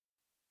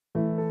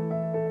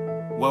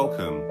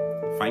Welcome.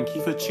 Thank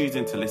you for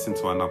choosing to listen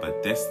to another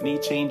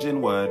destiny-changing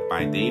word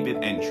by David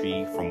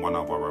Antwi from one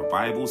of our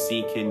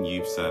revival-seeking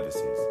youth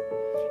services.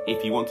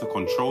 If you want to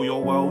control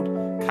your world,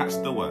 catch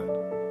the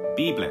word.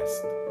 Be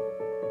blessed.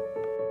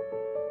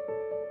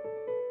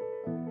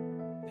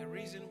 The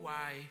reason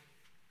why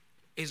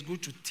it's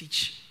good to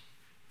teach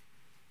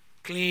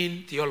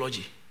clean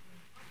theology,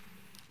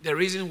 the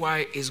reason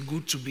why it's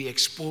good to be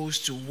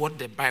exposed to what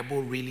the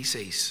Bible really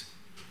says,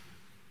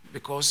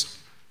 because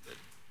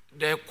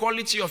the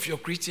quality of your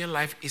Christian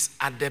life is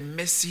at the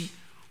mercy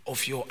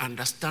of your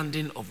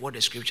understanding of what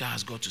the scripture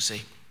has got to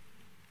say.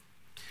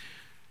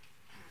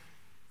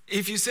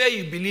 If you say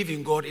you believe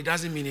in God, it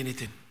doesn't mean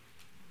anything.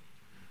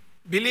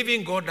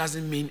 Believing God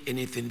doesn't mean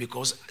anything,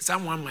 because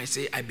someone might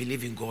say, I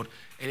believe in God,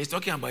 and he's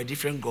talking about a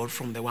different God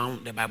from the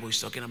one the Bible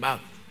is talking about.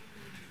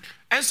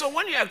 And so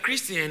when you're a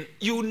Christian,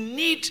 you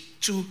need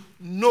to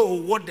know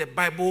what the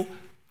Bible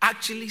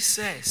actually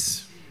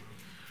says.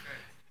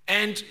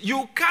 And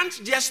you can't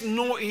just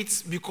know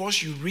it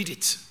because you read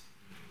it.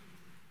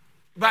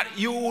 But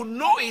you will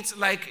know it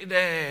like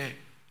the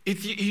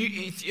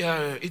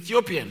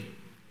Ethiopian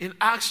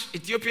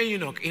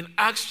eunuch in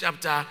Acts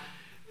chapter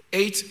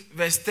 8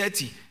 verse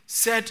 30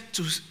 said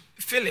to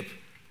Philip.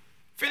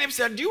 Philip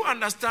said, do you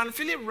understand?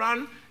 Philip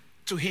ran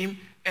to him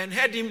and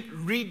heard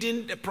him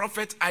reading the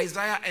prophet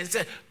Isaiah and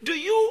said, do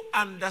you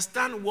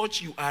understand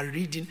what you are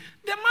reading?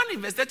 The man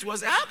in verse 30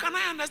 was, how can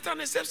I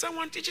understand except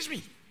someone teaches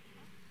me?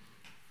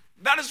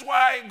 That is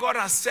why God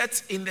has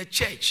set in the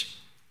church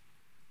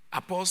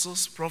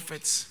apostles,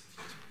 prophets,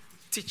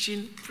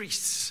 teaching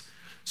priests.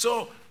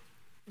 So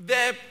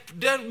the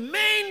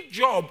main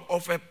job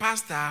of a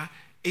pastor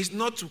is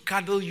not to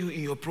cuddle you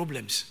in your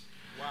problems.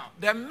 Wow.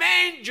 The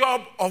main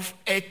job of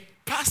a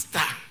pastor,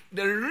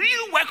 the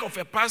real work of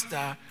a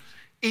pastor,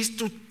 is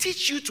to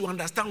teach you to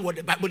understand what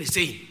the Bible is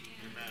saying.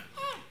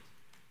 Amen.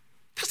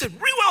 That's the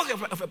real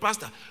work of a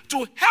pastor, to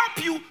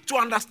help you to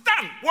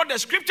understand what the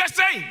scripture is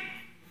saying.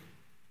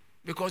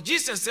 Because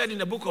Jesus said in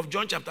the book of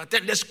John chapter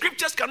 10, the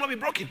scriptures cannot be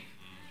broken.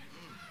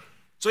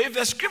 So if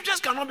the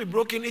scriptures cannot be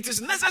broken, it is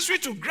necessary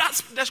to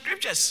grasp the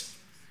scriptures.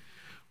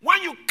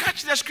 When you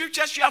catch the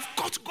scriptures, you have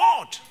caught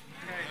God.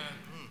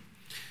 Okay.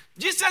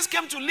 Jesus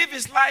came to live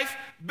his life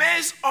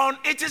based on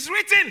it is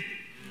written.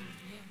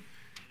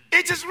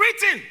 It is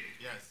written.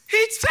 Yes.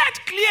 He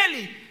said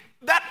clearly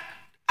that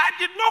I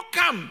did not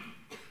come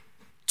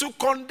to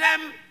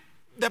condemn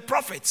the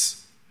prophets,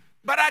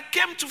 but I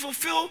came to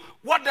fulfill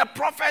what the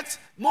prophets,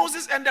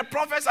 Moses and the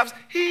prophets have.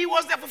 He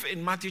was there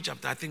in Matthew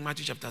chapter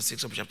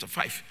 6 or chapter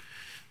 5,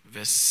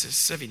 verse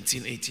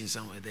 17, 18,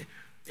 somewhere there.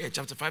 Yeah,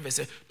 chapter 5, verse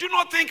 7. Do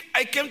not think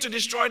I came to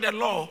destroy the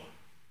law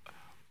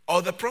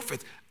or the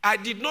prophet. I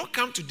did not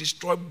come to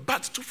destroy,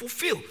 but to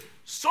fulfill.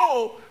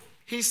 So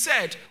he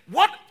said,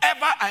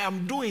 whatever I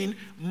am doing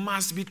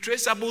must be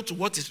traceable to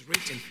what is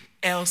written,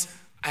 else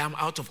I am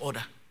out of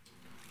order.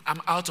 I'm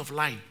out of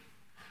line.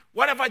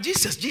 Whatever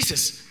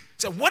Jesus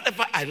said,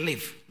 whatever I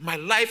live, my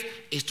life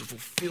is to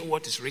fulfill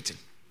what is written.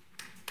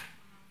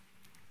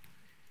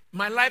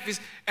 My life is,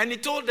 and he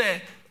told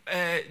the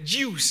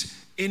Jews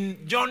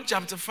in John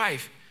chapter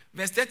 5,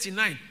 verse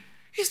 39,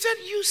 he said,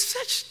 you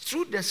search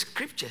through the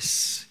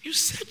scriptures. You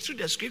search through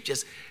the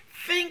scriptures,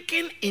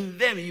 thinking in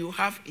them you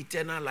have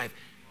eternal life.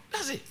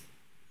 That's it.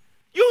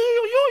 You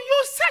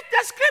search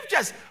the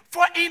scriptures,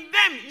 for in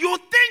them you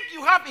think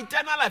you have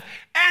eternal life.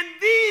 And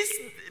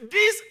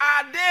these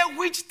are they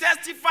which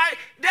testify.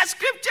 The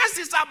scriptures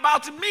is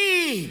about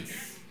me.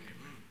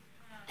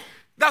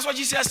 That's what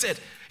Jesus said.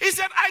 He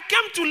said, I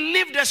came to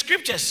live the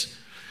scriptures.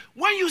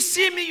 When you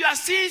see me, you are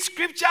seeing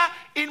scripture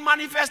in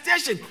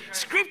manifestation.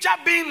 Scripture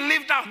being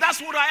lived out. That's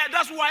who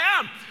I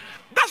am.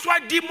 That's why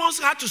demons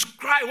had to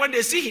cry when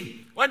they see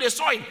him, when they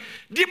saw him.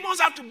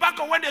 Demons had to back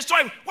up when they saw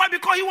him. Why?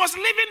 Because he was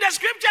living the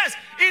scriptures.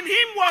 In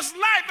him was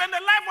life, and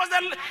the life was the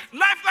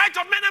light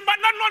of men.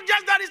 But not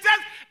just that, he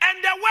says,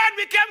 and the word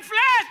became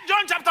flesh.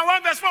 John chapter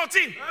 1, verse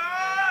 14. Hey.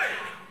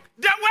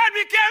 The word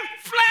became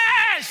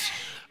flesh.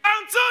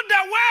 Until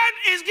the word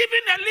is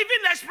given a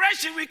living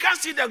expression, we can't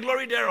see the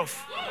glory thereof.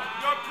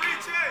 You're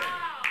preaching.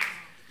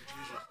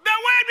 The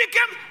word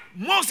became,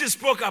 Moses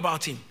spoke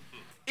about him.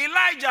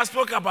 Elijah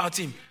spoke about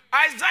him.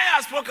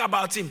 Isaiah spoke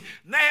about him.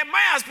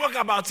 Nehemiah spoke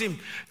about him.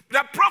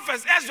 The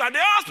prophets, Ezra, they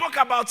all spoke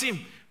about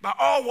him. But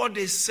all what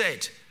they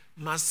said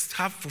must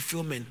have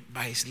fulfillment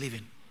by his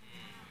living.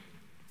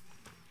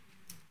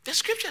 The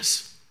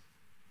scriptures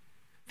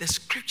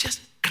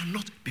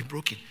cannot be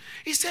broken.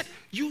 He said,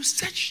 you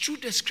search through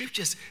the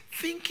scriptures,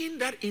 thinking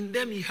that in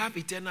them you have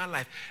eternal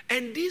life.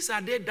 And these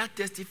are they that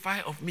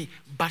testify of me,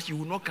 but you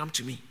will not come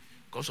to me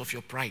because of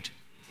your pride.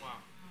 Wow.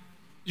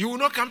 You will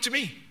not come to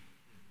me.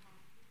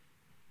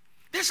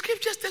 The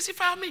scriptures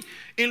testify of me.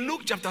 In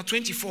Luke chapter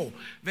 24,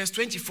 verse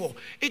 24,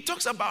 it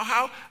talks about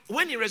how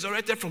when he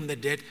resurrected from the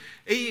dead,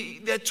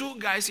 the two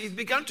guys, he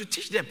began to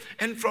teach them.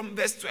 And from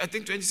verse, I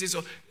think 26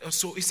 or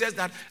so, it says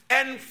that,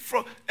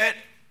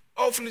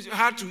 Hopefully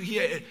hard to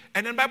hear it.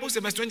 And then Bible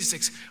says, verse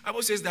 26,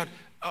 Bible says that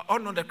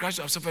honor the Christ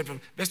who have suffered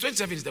from. Verse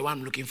 27 is the one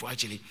I'm looking for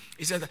actually.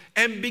 It says that,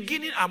 and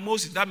beginning at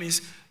Moses, that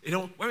means,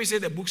 when we say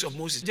the books of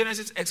Moses,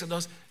 Genesis,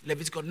 Exodus,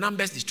 Leviticus,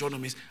 Numbers,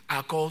 Deuteronomy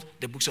are called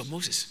the books of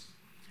Moses.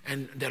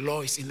 And the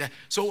law is in there.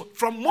 So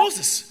from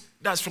Moses,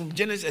 that's from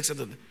Genesis,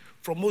 Exodus,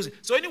 from Moses.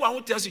 So anyone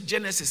who tells you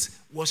Genesis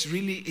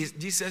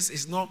Jesus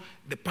is not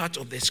the part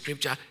of the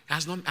scripture,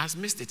 has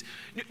missed it.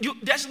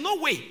 There's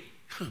no way.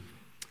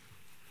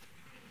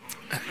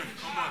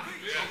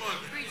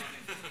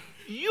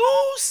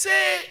 You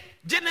say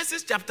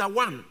Genesis chapter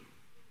 1,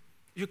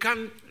 you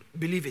can't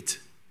believe it.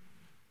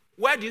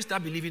 Where do you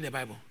start believing the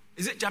Bible?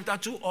 Is it chapter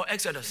 2 or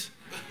Exodus?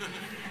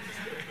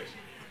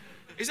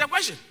 It's a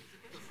question.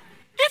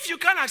 If you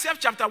can't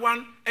accept chapter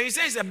 1 and you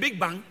say it's a big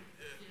bang,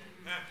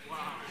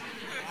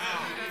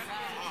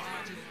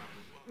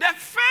 the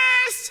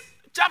first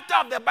chapter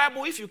of the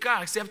Bible, if you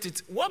can't accept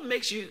it, what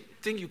makes you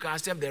think you can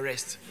accept the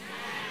rest?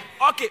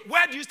 Okay,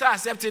 where do you start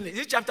accepting it? Is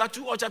it chapter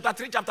 2 or chapter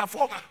 3, chapter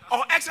 4,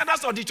 or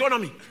Exodus or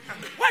Deuteronomy?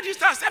 Where do you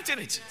start accepting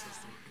it?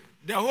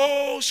 The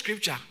whole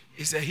scripture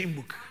is a hymn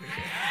book.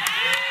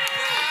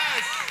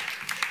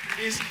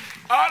 It's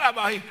all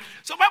about him.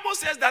 So Bible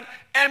says that,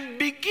 and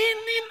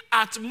beginning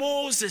at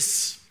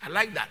Moses, I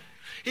like that.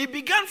 He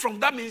began from,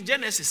 that means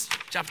Genesis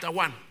chapter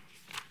 1.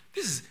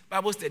 This is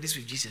Bible studies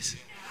with Jesus.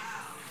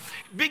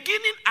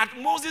 Beginning at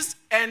Moses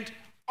and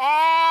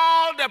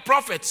all the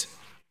prophets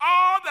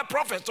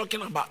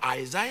talking about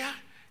Isaiah,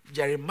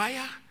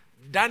 Jeremiah,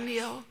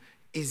 Daniel,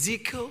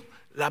 Ezekiel,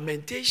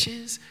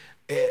 Lamentations,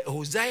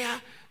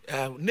 Hosea,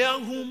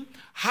 Nahum,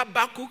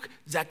 Habakkuk,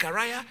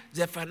 Zechariah,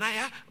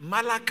 Zephaniah,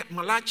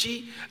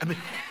 Malachi,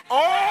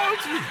 all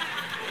three.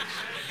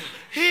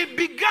 He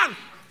began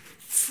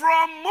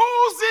from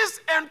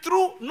Moses and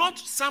through not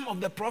some of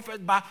the prophets,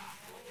 but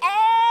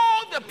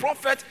all the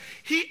prophets.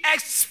 He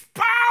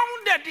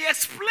expounded, he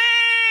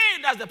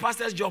explained. That's the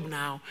pastor's job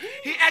now.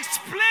 He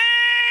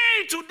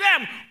explained to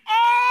them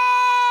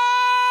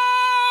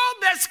all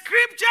the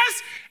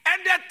scriptures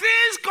and the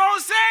things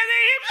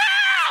concerning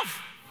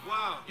himself.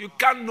 Wow. You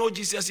can't know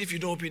Jesus if you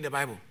don't open the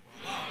Bible.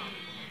 Wow.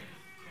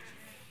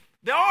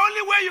 The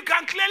only way you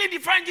can clearly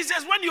define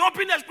Jesus when you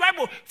open the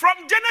Bible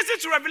from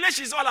Genesis to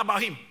Revelation is all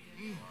about him.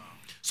 Wow.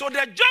 So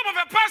the job of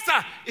a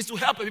pastor is to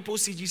help people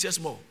see Jesus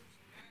more.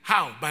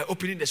 How? By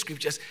opening the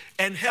scriptures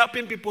and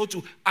helping people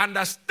to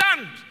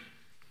understand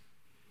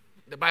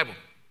the Bible.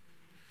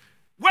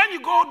 When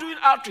you go doing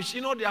outreach,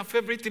 their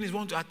favorite thing is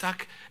want to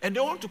attack and they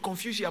want to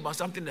confuse you about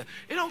something that,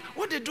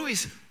 what they do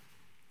is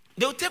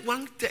they'll take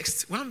one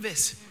text, one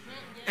verse,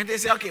 and they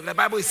say, okay, the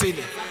Bible is saying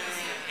it.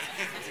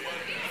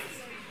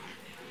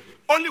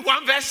 Only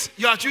one verse,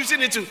 you are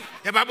choosing it to,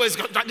 the Bible is,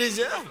 they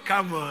say, oh,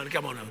 come on.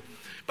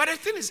 But the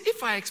thing is,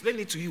 if I explain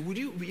it to you, would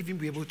you even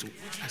be able to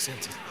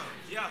accept it?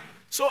 Yeah.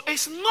 So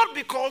it's not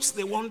because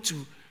they want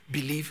to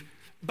believe,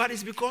 but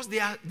it's because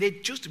they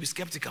choose to be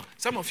skeptical.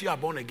 Some of you are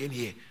born again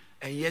here,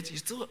 and yet you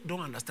still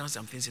don't understand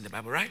some things in the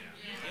Bible, right?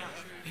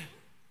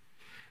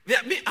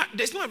 Yeah.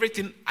 There's not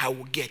everything I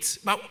will get,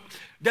 but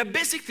the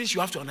basic things you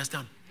have to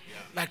understand.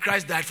 Like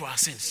Christ died for our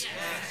sins.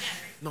 Yes.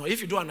 No,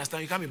 if you don't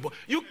understand, you can't be born.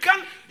 You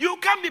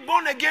can't be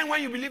born again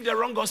when you believe the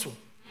wrong gospel.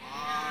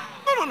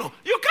 Wow. No.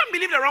 You can't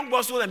believe the wrong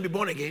gospel and be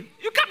born again.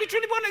 You can't be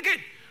truly born again.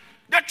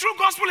 The true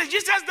gospel is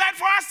Jesus died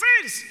for our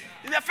sins.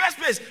 In the first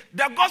place,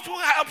 the gospel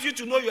helps you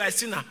to know you are a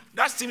sinner.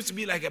 That seems to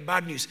be like a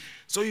bad news.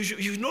 So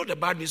you know the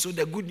bad news, so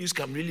the good news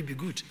can really be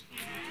good.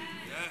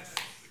 Yes.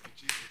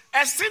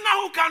 A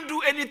sinner who can't do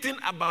anything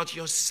about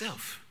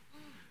yourself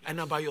and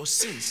about your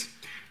sins.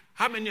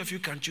 How many of you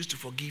can choose to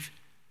forgive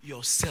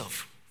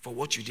yourself for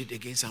what you did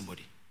against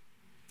somebody?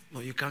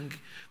 No, you can't.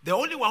 The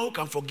only one who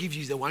can forgive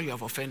you is the one you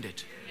have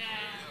offended.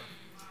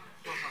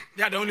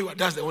 Yeah, the only one.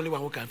 That's the only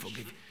one who can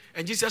forgive you.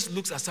 And Jesus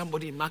looks at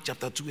somebody in Mark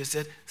chapter 2 and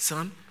said,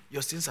 son,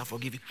 your sins are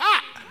forgiven.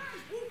 Ha!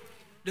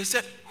 They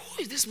said, who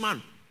is this man?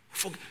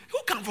 Who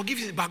can forgive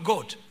sins but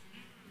God?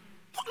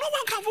 No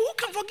one can. Who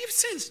can forgive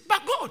sins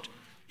but God?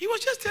 He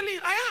was just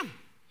telling, I am.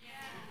 Yeah.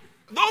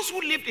 Those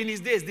who lived in his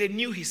days, they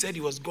knew he said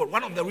he was God.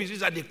 One of the reasons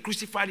that they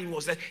crucified him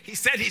was that he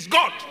said he's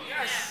God.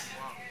 Yes.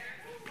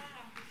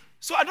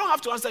 So I don't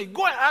have to answer you.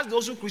 Go and ask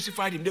those who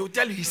crucified him. They will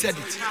tell you he said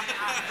it. Yeah,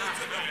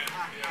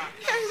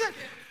 he said.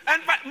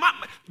 And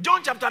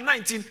John chapter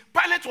 19,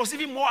 Pilate was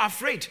even more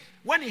afraid.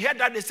 When he heard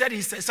that they said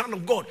he's the Son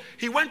of God,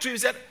 he went to him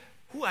and said,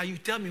 who are you?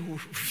 Tell me who.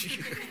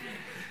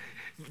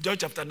 John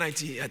chapter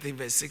 19, I think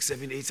verse 6,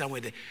 7, 8,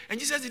 somewhere there. And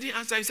Jesus didn't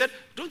answer. He said,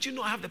 don't you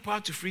know I have the power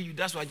to free you?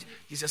 That's why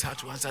Jesus had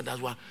to answer that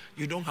one.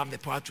 You don't have the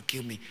power to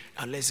kill me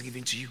unless it's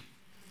given to you.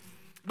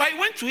 But he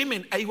went to him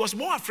and he was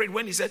more afraid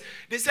when they said,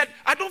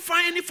 I don't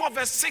find any fault,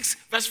 verse 6,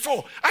 verse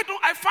 4.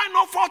 I find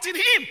no fault in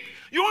him.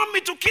 You want me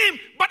to kill him,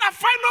 but I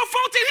find no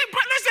fault in him.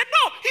 But they said,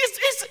 no,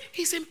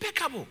 he's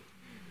impeccable.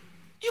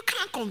 You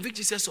can't convict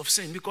Jesus of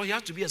sin because he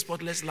has to be a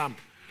spotless lamb.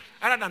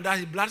 Other than that,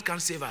 his blood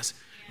can't save us.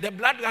 The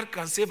blood that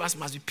can save us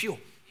must be pure.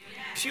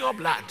 Pure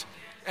blood.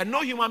 And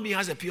no human being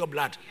has a pure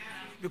blood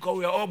because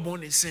we are all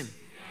born in sin.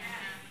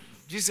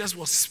 Jesus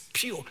was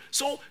pure.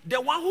 So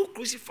the one who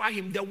crucified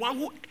him, the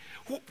one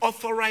who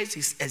authorized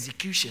his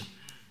execution,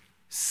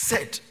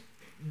 said,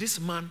 this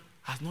man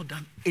has not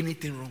done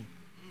anything wrong.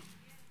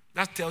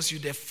 That tells you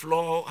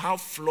how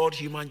flawed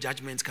human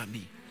judgments can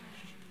be.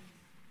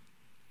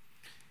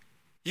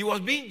 He was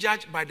being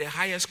judged by the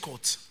highest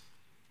court.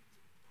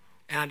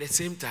 And at the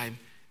same time,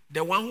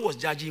 the one who was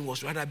judging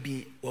was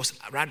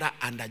rather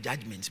under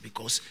judgment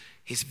because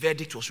his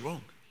verdict was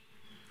wrong.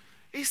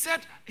 He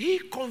said, he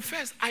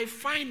confessed, I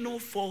find no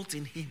fault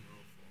in him.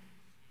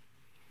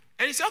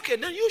 And he said, okay,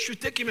 then you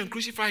should take him and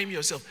crucify him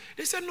yourself.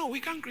 They said, no,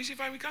 we can't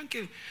crucify him, we can't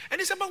kill him. And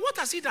he said, but what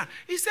has he done?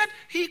 He said,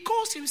 he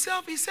calls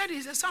himself, he said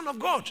he's the Son of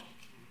God.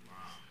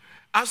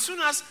 As soon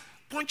as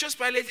Pontius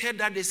Pilate heard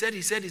that, he said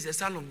he's the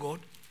Son of God,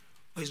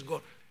 or he's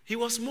God, he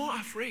was more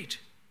afraid.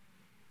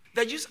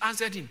 The Jews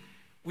answered him,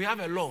 we have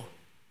a law.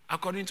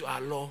 According to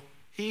our law,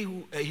 he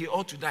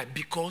ought to die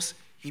because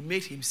he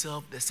made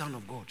himself the Son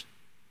of God.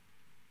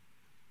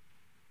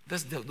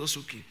 That's those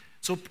who kill.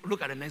 So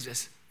look at the next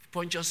verse.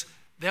 Pontius,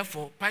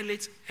 therefore,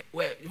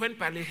 when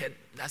Pilate heard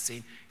that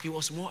saying, he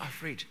was more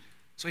afraid.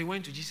 So he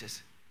went to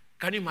Jesus.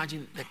 Can you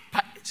imagine?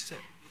 Pilate said,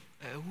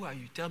 who are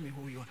you? Tell me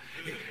who you are.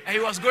 And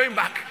he was going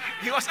back.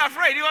 He was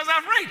afraid.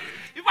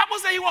 The Bible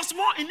says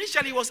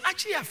initially he was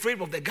actually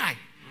afraid of the guy.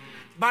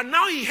 But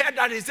now he heard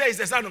that he said he's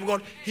the Son of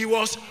God. He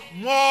was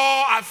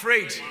more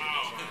afraid.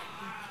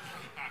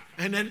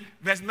 And then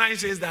verse 9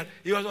 says that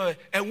he was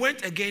and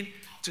went again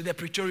to the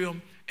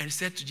praetorium and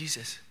said to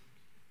Jesus,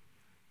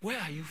 where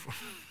are you from?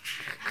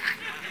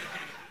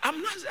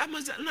 I'm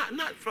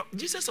not from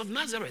Jesus of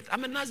Nazareth.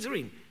 I'm a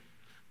Nazarene.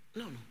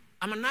 No.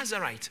 I'm a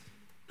Nazarite.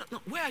 No.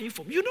 Where are you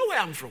from? You know where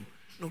I'm from.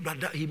 No,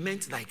 but he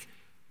meant like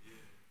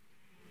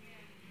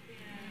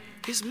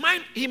his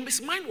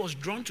mind was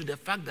drawn to the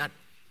fact that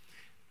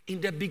in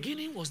the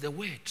beginning was the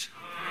Word.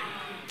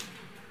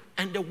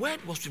 And the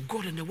Word was with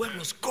God, and the Word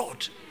was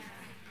God.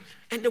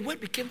 And the Word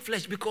became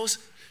flesh because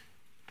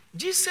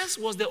Jesus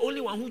was the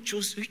only one who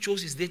chose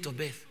his date of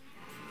birth.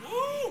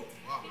 Wow.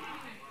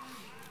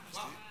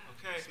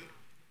 Okay.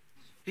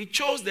 He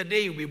chose the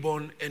day he will be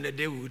born and the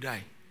day we will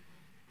die.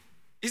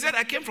 He said,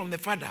 I came from the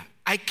Father.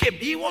 I came.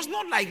 He was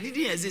not like he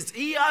didn't exist.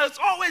 He has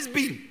always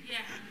been. Yeah.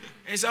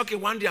 And he said, okay,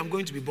 one day I'm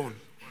going to be born.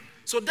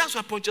 So that's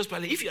why Pontius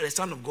Pilate, if you're the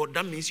Son of God,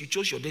 that means you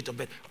chose your date of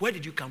birth. Where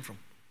did you come from?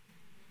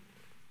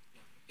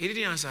 He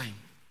didn't answer him.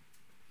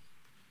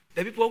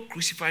 The people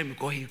crucified him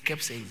because he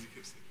kept saying.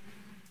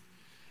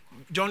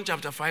 John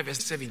chapter 5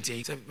 verse 17.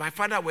 He said, my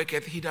Father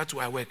worketh, hitherto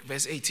I work.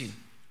 Verse 18.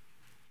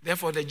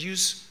 Therefore the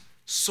Jews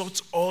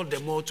sought all the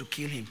more to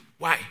kill him.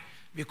 Why?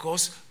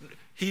 Because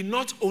he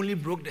not only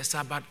broke the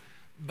Sabbath,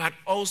 but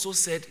also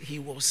said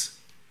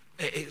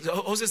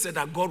also said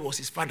that God was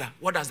his father.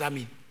 What does that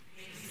mean?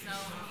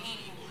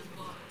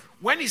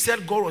 When he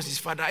said God was his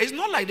father, it's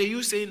not like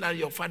you saying that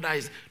your father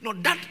is. No,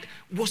 that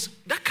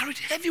carried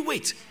heavy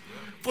weight.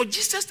 For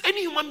Jesus,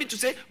 any human being to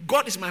say,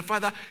 God is my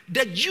father,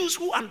 the Jews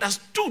who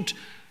understood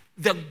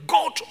the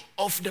God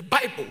of the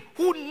Bible,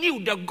 who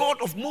knew the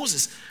God of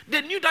Moses,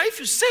 they knew that if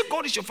you say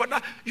God is your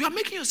father, you are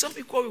making yourself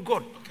equal with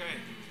God. Okay.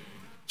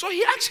 So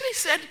he actually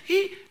said,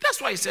 that's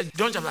why he said,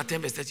 John chapter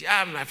 10 verse 30,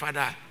 I am my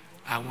father,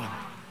 I won.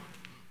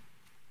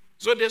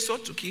 So they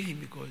sought to kill him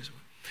because.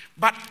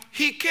 But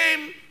he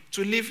came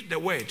to live the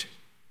word.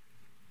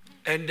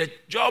 And the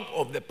job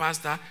of the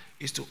pastor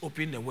is to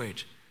open the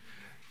word.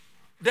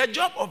 The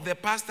job of the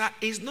pastor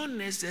is not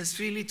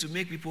necessarily to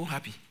make people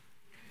happy.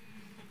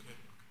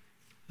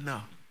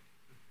 No.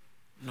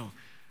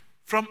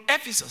 From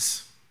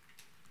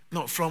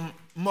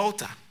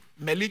Malta,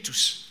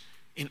 Miletus,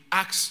 in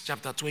Acts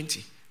chapter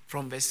 20,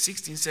 from verse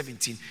 16,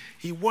 17,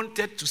 he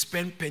wanted to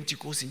spend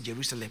Pentecost in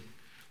Jerusalem.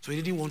 So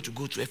he didn't want to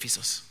go to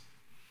Ephesus.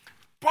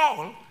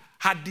 Paul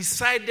had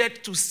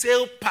decided to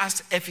sail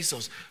past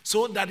Ephesus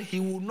so that he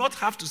would not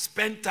have to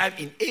spend time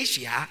in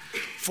Asia,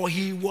 for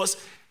he was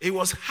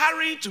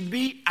hurrying to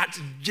be at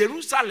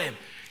Jerusalem,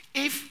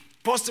 if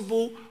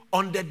possible,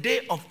 on the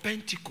day of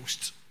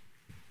Pentecost.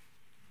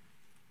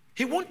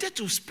 He wanted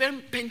to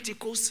spend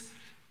Pentecost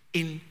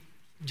in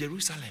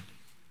Jerusalem.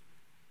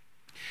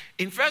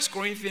 In 1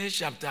 Corinthians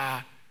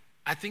chapter,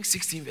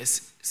 16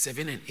 verse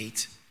 7 and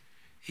 8,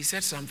 he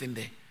said something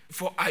there.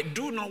 For I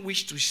do not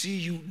wish to see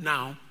you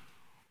now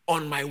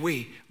on my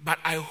way, but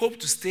I hope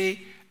to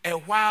stay a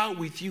while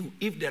with you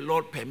if the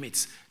Lord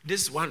permits.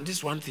 This one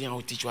thing I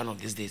will teach one of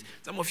these days.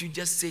 Some of you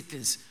just say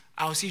things.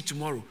 I'll see you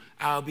tomorrow.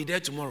 I'll be there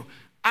tomorrow.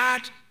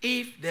 Add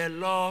if the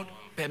Lord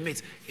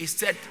permits.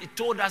 It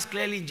told us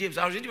clearly in James.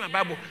 I was reading my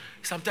Bible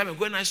some time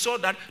ago and I saw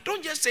that.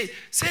 Don't just say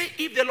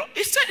if the Lord.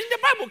 It said in the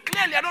Bible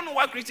clearly. I don't know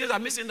why Christians are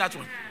missing that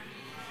one.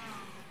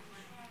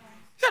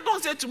 He said,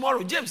 don't say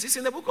tomorrow. James, it's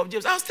in the book of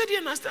James. I'll study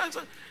and I'll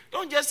study.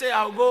 Don't just say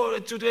I'll go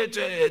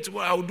today,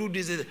 tomorrow, I'll do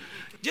this.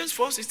 James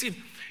 4:16.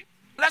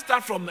 Let's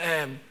start from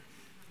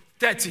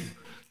 13.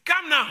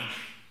 Come now,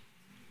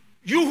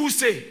 you who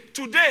say,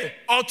 today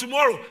or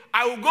tomorrow,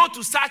 I will go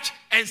to such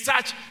and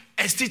such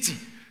a city.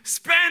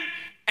 Spend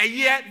a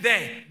year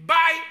there.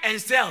 Buy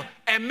and sell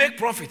and make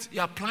profit.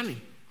 You are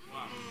planning.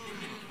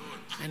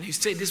 And he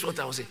said, this is what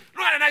I will say.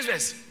 Look at the next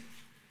verse.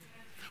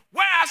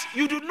 Whereas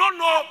you do not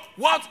know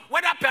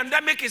whether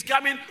pandemic is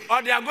coming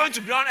or they are going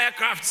to ground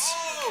aircrafts.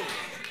 Oh.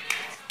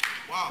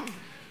 Wow.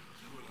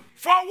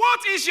 For what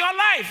is your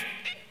life?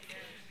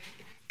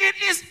 It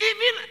is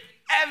even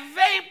a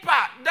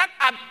vapor that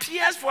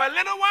appears for a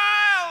little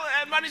while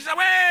and vanishes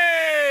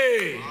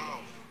away. Wow.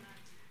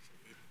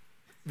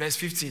 Verse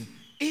 15.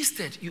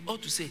 Instead, you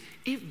ought to say,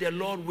 if the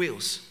Lord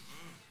wills,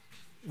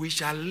 we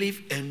shall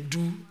live and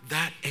do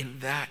that and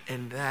that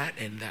and that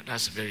and that.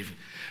 That's very.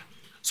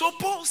 So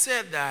Paul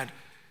said that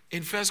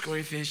in 1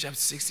 Corinthians chapter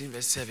 16,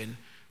 verse 7,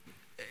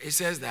 it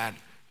says that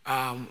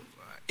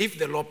if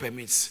the Lord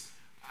permits,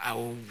 I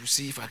will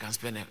see if I can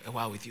spend a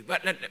while with you.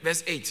 But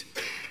verse 8,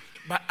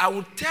 but I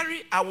will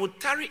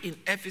tarry in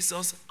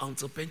Ephesus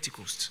until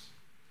Pentecost.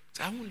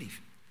 So I won't leave.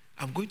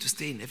 I'm going to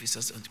stay in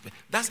Ephesus until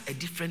Pentecost. That's a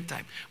different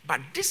time.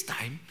 But this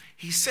time,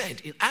 he said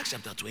in Acts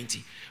chapter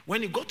 20,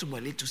 when he got to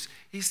Miletus,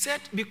 he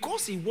said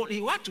because he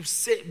wanted to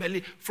say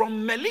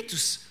from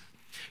Miletus.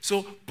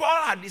 So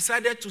Paul had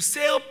decided to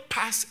sail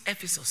past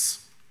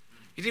Ephesus.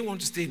 He didn't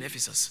want to stay in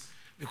Ephesus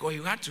because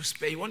he had to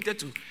spare. He wanted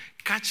to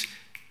catch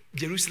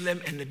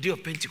Jerusalem and the day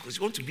of Pentecost.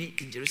 He wanted to be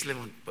in Jerusalem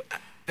on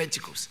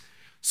Pentecost.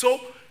 So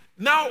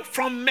now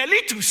from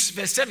Miletus,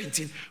 verse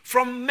 17,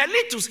 from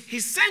Miletus he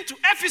sent to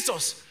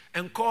Ephesus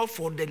and called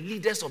for the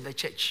leaders of the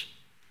church.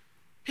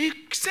 He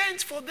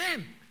sent for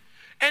them.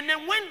 And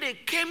then when they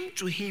came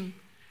to him,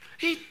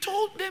 he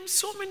told them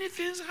so many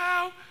things,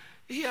 how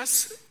he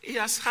has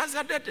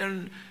hazarded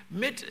and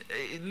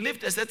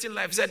lived a certain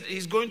life. Said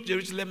he's going to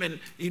Jerusalem and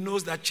he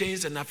knows that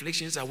chains and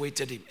afflictions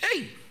awaited him.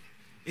 Hey,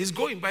 he's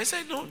going. But I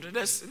said, no,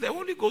 the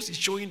Holy Ghost is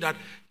showing that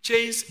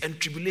chains and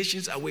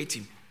tribulations await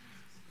him.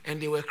 And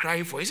they were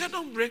crying for him. He said,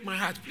 don't break my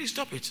heart. Please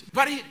stop it.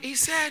 But he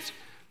said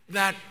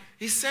that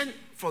he sent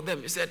for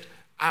them. He said,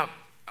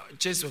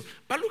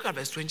 but look at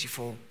verse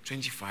 24,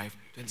 25,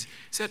 20. He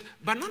said,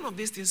 but none of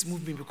these things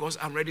move me because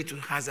I'm ready to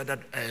hazard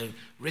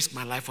risk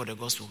my life for the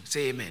gospel.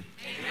 Say amen.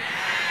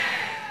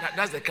 Amen.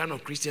 That's the kind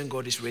of Christian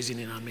God is raising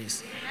in our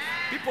midst. Amen.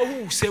 People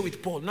who say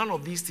with Paul, none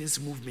of these things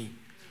move me,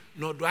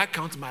 nor do I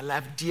count my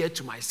life dear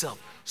to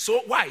myself.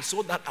 So why?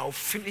 So that I'll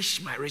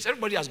finish my race.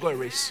 Everybody has got a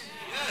race.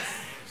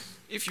 Yes.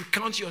 If you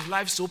count your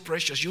life so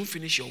precious, you'll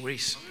finish your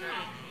race.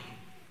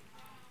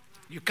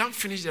 You can't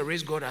finish the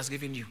race God has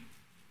given you.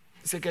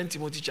 2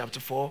 Timothy chapter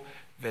 4,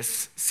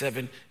 verse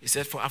 7, it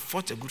says, for I've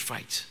fought a good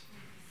fight.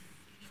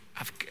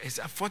 I've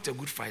fought a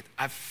good fight.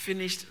 I've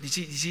finished.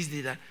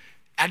 That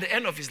at the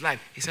end of his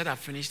life, he said, I've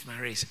finished my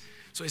race.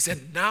 So he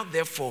said, now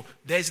therefore,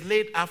 there is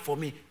laid up for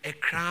me a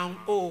crown,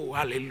 oh,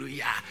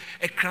 hallelujah,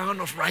 a crown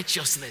of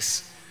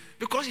righteousness.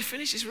 Because he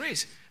finished his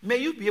race. May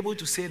you be able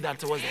to say that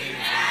towards the end of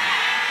your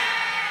life.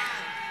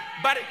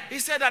 But he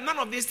said that none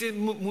of these things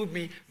move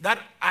me, that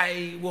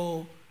I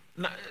will,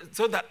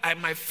 so that I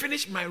might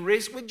finish my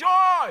race with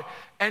joy,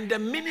 and the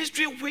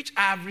ministry which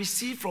I have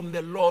received from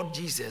the Lord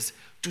Jesus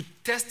to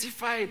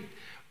testify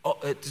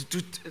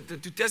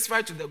to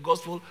testify to the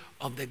gospel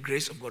of the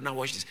grace of God. Now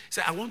watch this.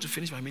 Say, I want to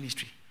finish my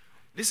ministry.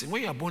 Listen,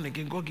 when you are born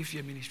again, God gives you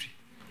a ministry.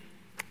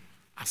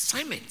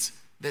 Assignment.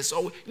 There's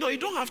always, you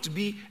don't have to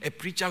be a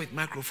preacher with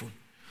microphone.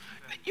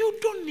 You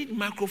don't need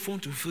microphone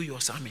to fulfill your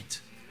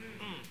assignment.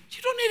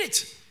 You don't need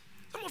it.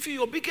 Some of you,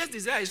 your biggest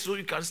desire is so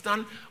you can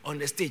stand on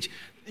the stage.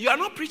 You are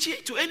not preaching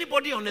to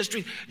anybody on the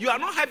street. You are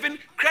not having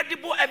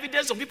credible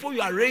evidence of people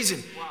you are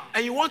raising. Wow.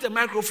 And you want a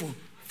microphone.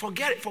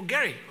 Forget it.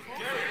 Forget it.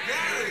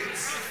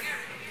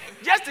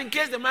 Just in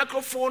case the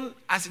microphone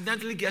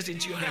accidentally gets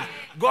into your hand,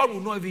 God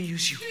will not even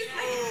use you.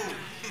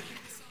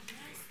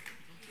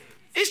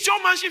 It's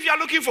showmanship you are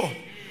looking for.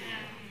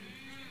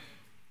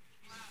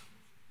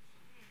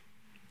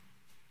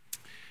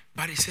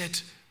 But he said,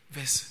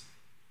 verse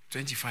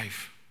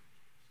 25,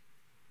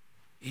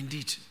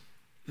 indeed,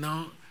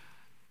 now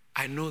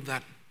I know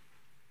that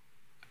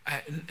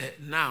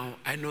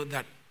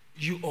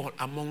you all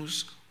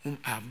amongst whom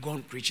I have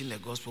gone preaching the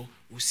gospel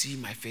will see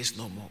my face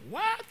no more.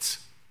 What?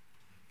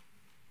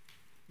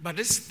 But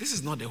this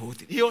is not the whole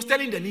thing. He was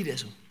telling the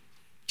leaders,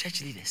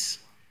 church leaders.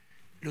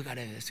 Look at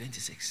verse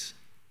 26.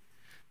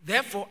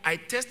 Therefore, I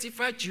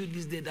testify to you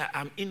this day that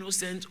I'm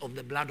innocent of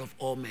the blood of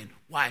all men.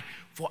 Why?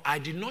 For I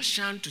did not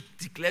shun to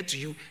declare to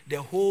you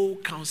the whole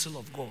counsel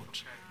of God.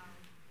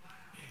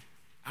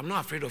 I'm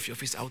not afraid of your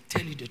face. I'll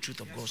tell you the truth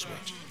of God's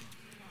word.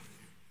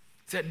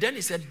 So then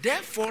he said,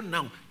 therefore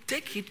now,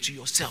 take heed to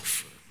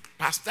yourself.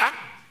 Pastor,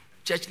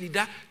 church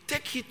leader,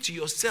 take heed to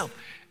yourself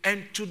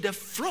and to the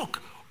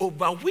flock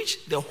over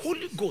which the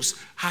Holy Ghost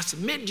has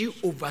made you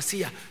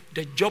overseer.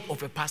 The job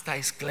of a pastor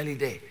is clearly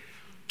there.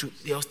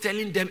 He was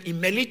telling them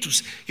in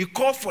Miletus, he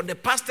called for the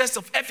pastors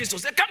of Ephesus. He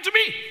said, come to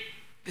me.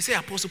 They say,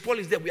 Apostle Paul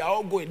is there. We are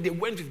all going. They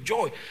went with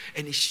joy.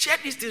 And he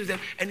shared these things with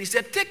them. And he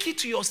said, take it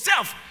to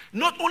yourself.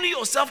 Not only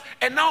yourself.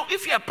 And now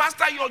if you're a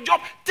pastor, your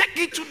job, take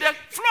it to the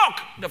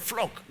flock. The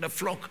flock. The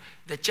flock.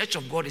 The church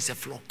of God is a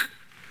flock.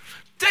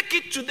 Take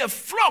it to the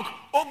flock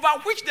over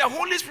which the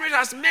Holy Spirit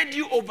has made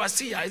you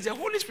overseer. It's the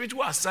Holy Spirit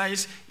who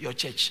assigns your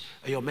church,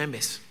 your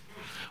members.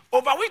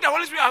 Over which the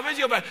Holy Spirit has made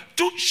you overseer.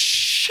 To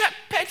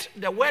Shepherd,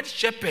 the word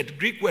shepherd,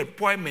 Greek word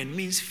poimen,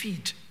 means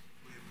feed.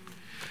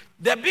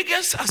 The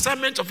biggest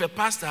assignment of a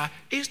pastor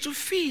is to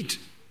feed.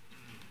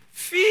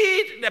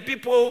 Feed the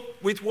people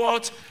with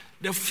what?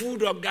 The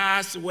food of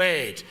God's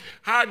word.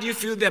 How do you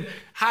feed them?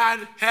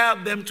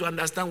 Help them to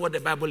understand what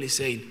the Bible is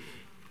saying.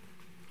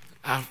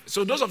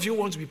 So those of you who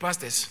want to be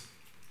pastors,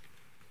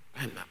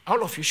 and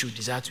all of you should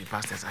desire to be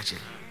pastors, actually.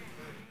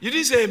 You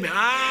didn't say amen.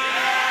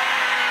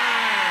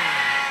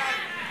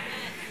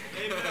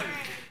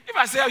 If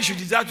I say you should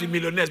desire to be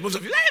millionaires, most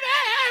of you,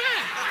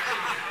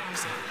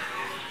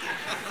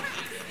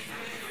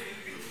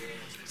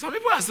 some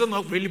people are still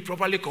not really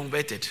properly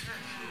converted.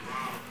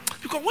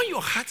 Because when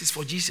your heart is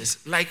for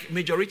Jesus, like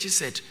Major Richie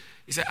said,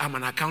 he said, I'm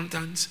an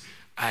accountant,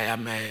 I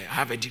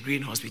have a degree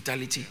in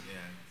hospitality.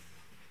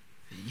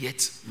 Yeah.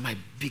 Yet my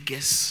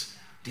biggest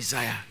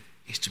desire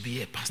is to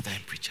be a pastor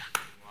and preacher.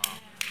 Wow.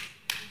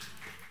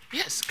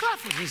 Yes, clap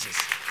for Jesus.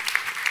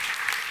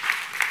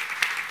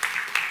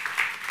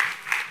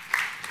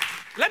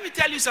 Let me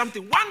tell you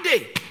something. One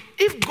day,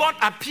 if God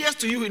appears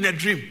to you in a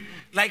dream,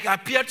 like I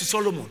appeared to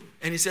Solomon,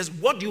 and he says,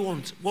 what do you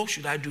want? What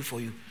should I do for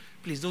you?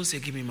 Please don't say,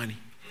 give me money.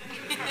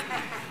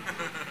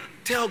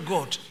 Tell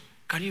God,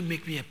 can you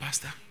make me a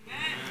pastor?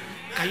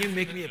 Can you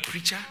make me a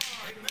preacher?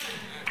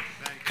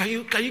 Can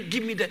you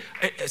give me the...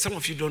 some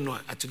of you don't know,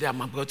 today I'm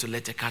about to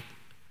let a cat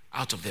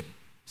out of the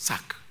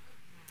sack.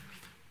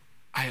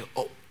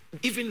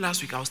 Even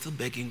last week, I was still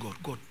begging God,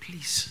 God,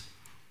 please,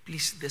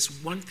 there's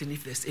one thing,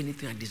 if there's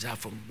anything I desire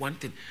from one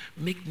thing,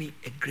 make me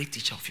a great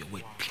teacher of your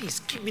word.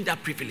 Please, give me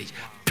that privilege.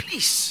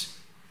 Please.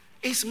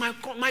 It's my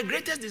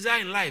greatest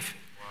desire in life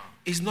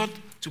is not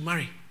to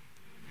marry.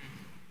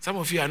 Some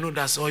of you, I know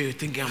that's all you're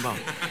thinking about.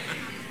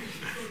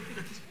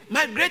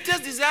 My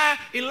greatest desire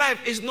in life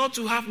is not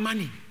to have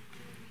money.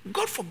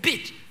 God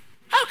forbid.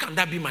 How can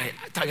that be my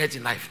target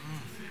in life?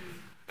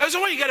 And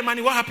so when you get the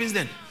money, what happens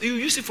then? You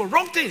use it for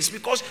wrong things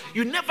because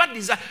you never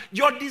desire.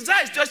 Your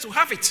desire is just to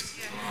have it.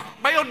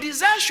 But your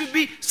desire should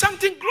be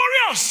something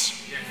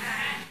glorious.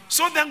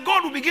 So then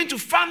God will begin to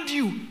fund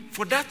you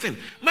for that thing.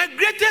 My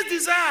greatest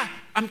desire,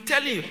 I'm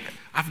telling you,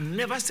 I've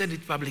never said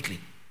it publicly.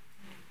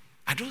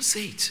 I don't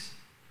say it.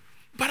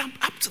 But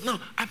up to now,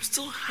 I'm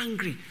still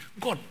hungry.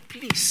 God,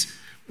 please,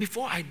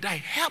 before I die,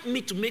 help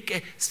me to make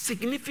a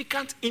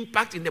significant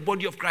impact in the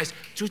body of Christ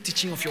through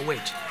teaching of your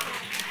word.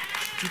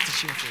 Through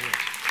teaching of your word.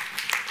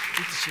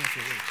 Through teaching of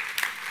your word.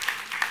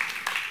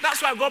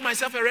 That's why I got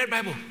myself a red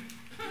Bible.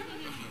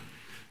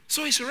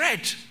 So it's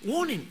red,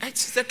 warning.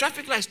 It's the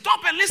traffic light.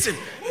 Stop and listen.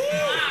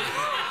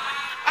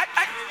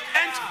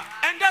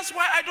 And that's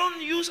why I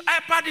don't use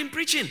iPad in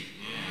preaching.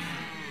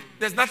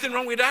 There's nothing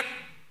wrong with that.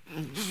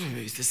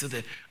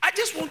 I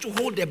just want to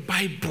hold the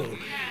Bible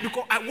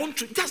because I want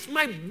to. That's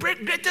my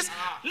greatest.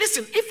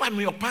 Listen, if I'm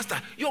your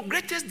pastor, your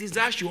greatest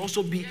desire should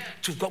also be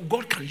to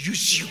God can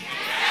use you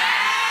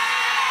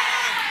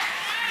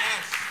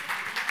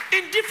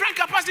in different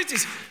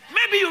capacities.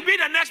 Maybe you'll be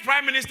the next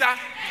prime minister,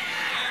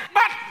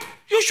 but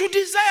you should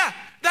desire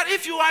that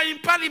if you are in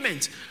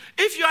parliament,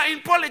 if you are in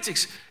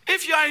politics,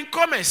 if you are in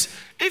commerce,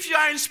 if you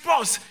are in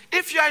sports,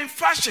 if you are in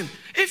fashion,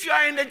 if you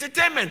are in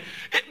entertainment,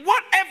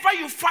 whatever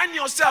you find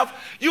yourself,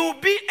 you will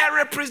be a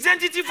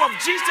representative of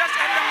Jesus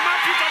and the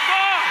mouthpiece of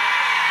God.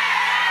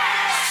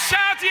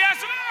 Shout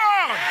yes,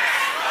 Lord.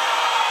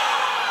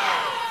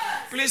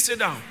 Please sit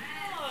down.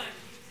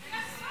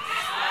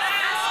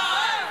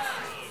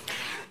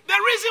 The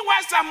reason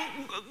why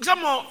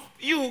some of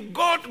you,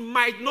 God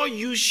might not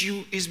use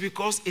you is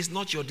because it's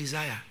not your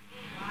desire.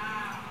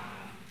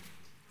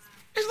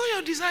 It's not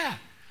your desire.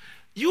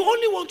 You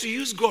only want to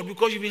use God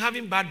because you've been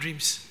having bad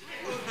dreams.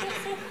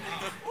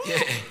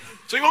 Yeah.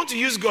 So you want to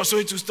use God so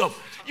it will stop.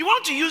 You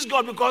want to use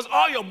God because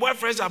all your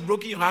boyfriends have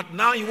broken your heart.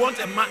 Now you want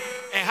a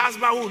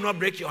husband who will not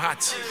break your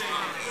heart.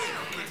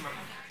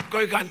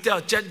 Because you can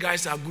tell church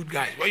guys are good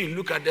guys. When you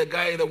look at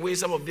the way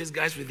some of these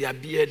guys with their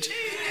beard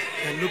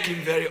and looking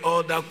very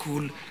all that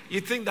cool,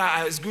 you think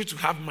that it's good to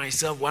have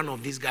myself one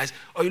of these guys.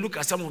 Or you look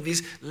at some of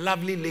these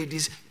lovely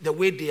ladies, the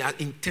way they are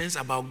intense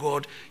about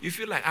God, you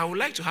feel like I would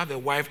like to have a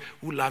wife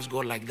who loves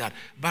God like that.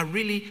 But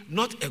really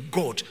not a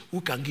God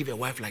who can give a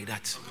wife like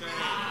that. Okay.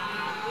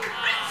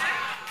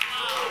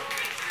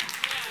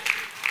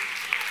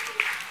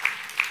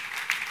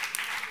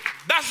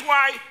 That's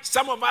why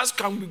some of us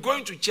can be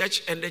going to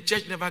church and the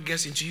church never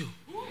gets into you.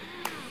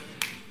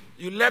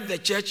 You left the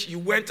church, you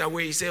went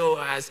away, you say, oh,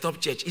 I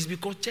stopped church. It's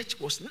because church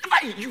was never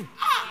in you.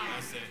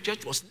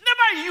 Church was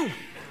never in you.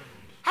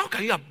 How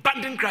can you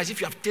abandon Christ if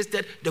you have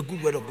tasted the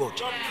good word of God?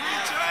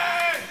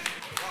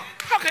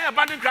 How can you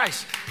abandon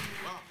Christ?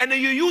 And then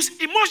you use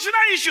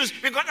emotional issues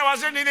because I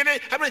was saying,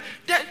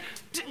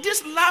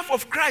 this love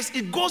of Christ,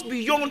 it goes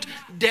beyond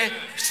the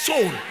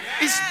soul.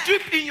 It's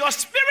deep in your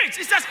spirit.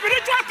 It's a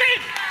spiritual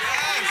thing.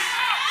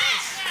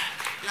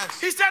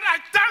 Yes. He said, I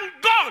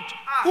thank God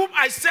whom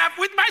I serve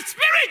with my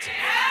spirit.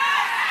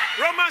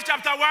 Romans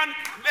chapter 1,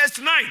 verse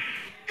 9.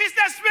 It's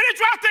the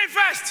spiritual thing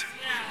first.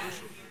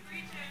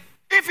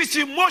 If it's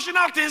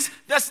emotional things,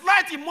 the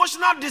slight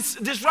emotional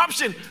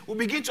disruption will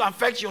begin to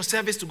affect your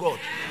service to God.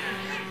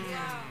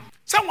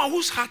 Someone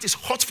whose heart is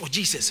hot for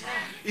Jesus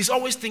is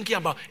always thinking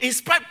about. In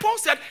spite, Paul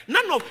said,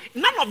 none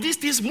of these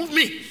things move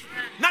me.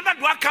 Neither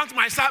do I count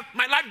my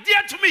life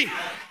dear to me.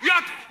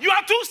 You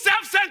are too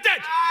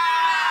self-centered.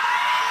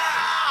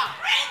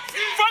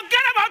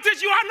 Forget about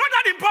it. You are not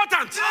that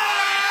important.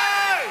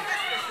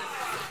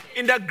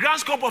 In the grand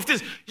scope of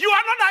things, you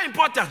are not that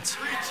important.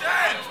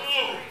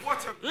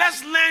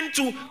 Let's learn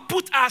to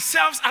put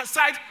ourselves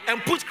aside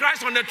and put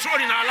Christ on the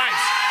throne in our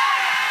lives.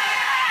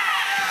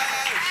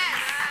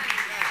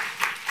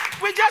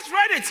 We just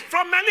read it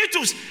from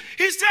Miletus.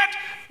 He said,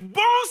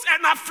 bones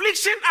and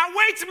affliction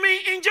await me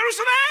in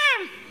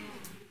Jerusalem.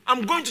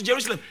 I'm going to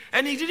Jerusalem.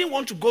 And he didn't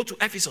want to go to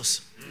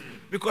Ephesus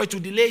because it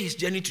would delay his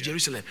journey to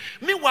Jerusalem.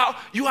 Meanwhile,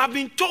 you have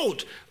been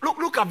told,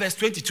 look at verse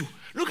 22.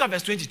 Look at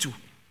verse 22.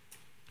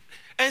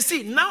 And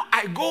see, now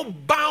I go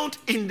bound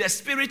in the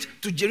spirit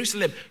to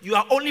Jerusalem. You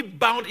are only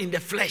bound in the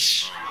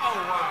flesh.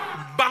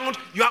 Bound,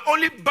 you are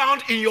only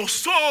bound in your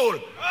soul.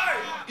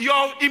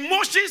 Your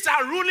emotions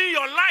are ruling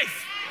your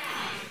life.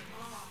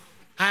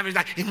 I'm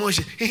like,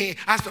 emotion.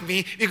 As for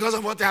me, because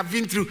of what I have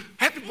been through.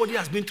 Everybody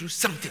has been through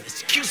something.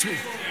 Excuse me.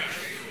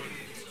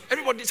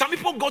 Everybody. Some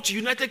people go to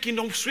United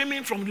Kingdom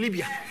swimming from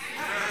Libya.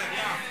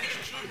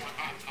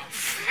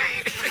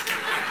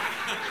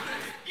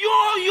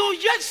 You're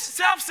just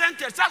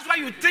self-centered. That's why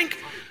you think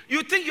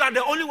you are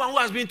the only one who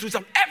has been through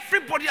something.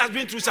 Everybody has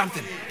been through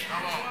something.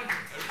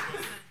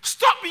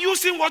 Stop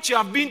using what you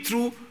have been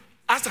through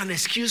as an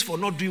excuse for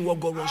not doing what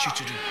God wants you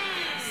to do.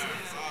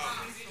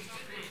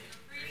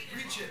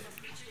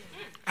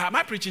 Am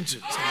I preaching to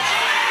somebody?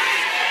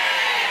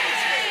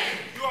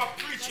 You are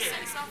preaching.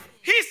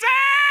 He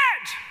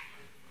said,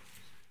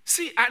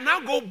 see, I now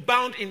go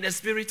bound in the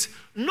spirit,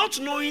 not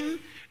knowing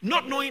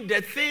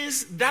the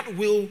things that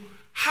will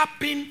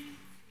happen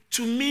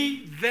to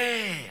me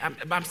there.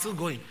 I'm still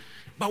going.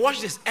 But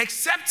watch this.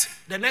 Except,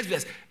 the next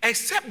verse,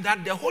 except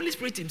that the Holy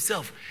Spirit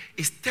himself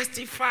is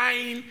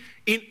testifying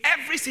in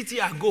every city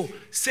I go,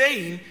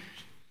 saying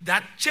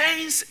that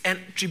chains and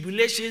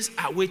tribulations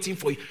are waiting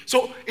for you.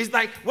 So it's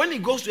like when he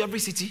goes to every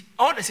city,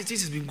 all the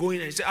cities he's been going,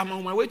 and he said, I'm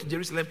on my way to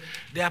Jerusalem.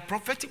 There are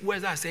prophetic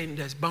words that are saying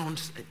there's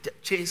bound,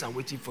 chains are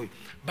waiting for you.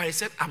 But he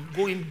said, I'm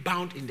going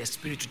bound in the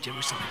spirit to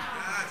Jerusalem.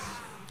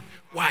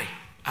 Why?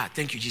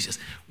 Thank you, Jesus.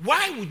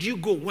 Why would you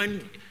go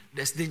when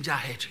there's danger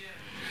ahead?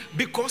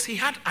 Because he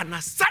had an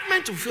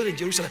assignment to fulfill in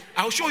Jerusalem.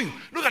 I'll show you.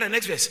 Look at the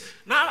next verse.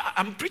 Now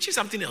I'm preaching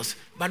something else,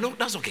 but no,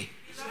 that's okay.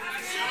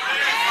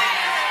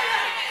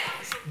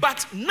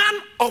 But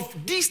none of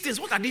these things,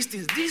 what are these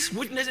things? These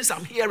witnesses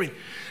I'm hearing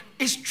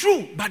is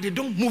true, but they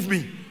don't move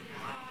me.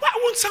 Why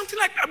won't something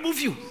like that move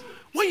you?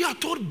 When you are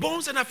told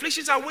bonds and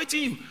afflictions are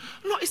waiting you.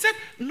 No, he said,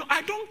 no,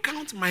 I don't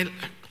count my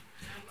life.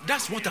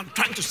 That's what I'm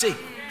trying to say.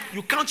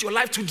 You count your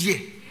life too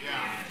dear.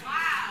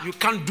 You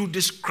can't do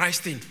this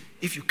Christ thing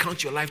if you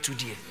count your life too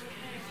dear.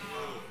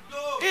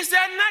 He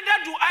said,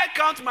 neither do I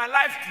count my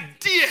life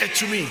dear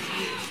to me.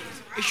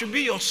 It should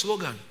be your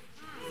slogan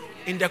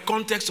in the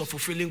context of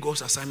fulfilling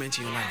God's assignment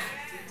in your life.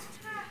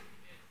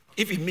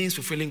 If it means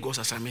fulfilling God's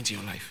assignment in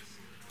your life.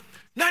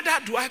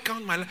 Neither do I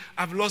count my life.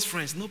 I've lost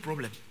friends, no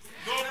problem.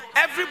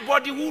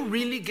 Everybody who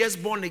really gets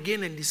born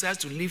again and decides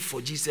to live for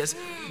Jesus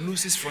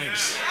loses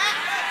friends.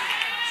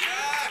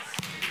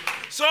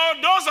 So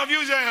those of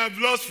you who have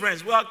lost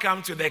friends,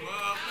 welcome to the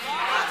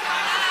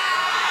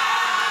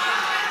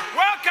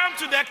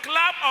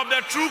club of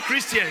the true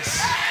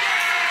Christians.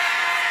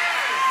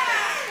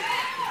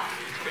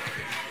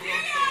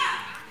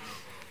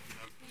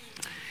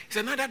 He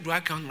said, neither do I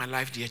count my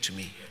life dear to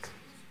me,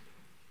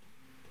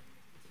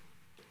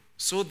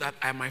 so that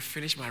I might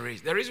finish my race.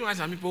 The reason why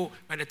some people,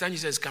 by the time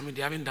Jesus is coming,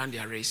 they haven't done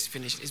their race,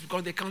 finished, is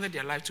because they counted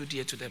their life too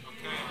dear to them.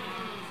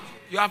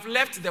 You have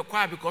left the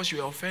choir because you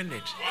were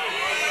offended.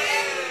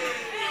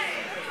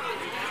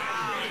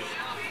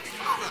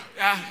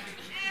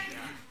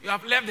 You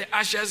have left the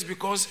ashes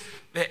because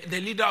the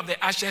leader of the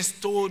ashes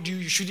told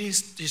you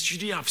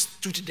shouldn't have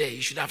stood there.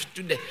 You should have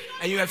stood there.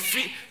 And you are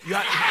free.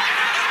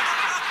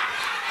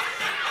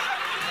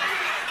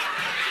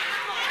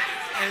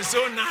 And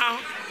so now,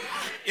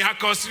 you are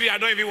considering, I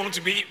don't even want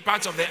to be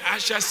part of the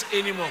ashes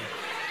anymore.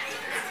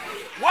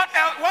 What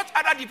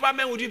other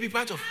department would you be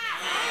part of?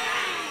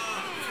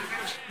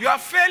 You are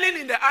failing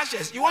in the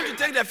ashes. You want to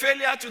take the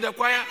failure to the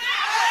choir?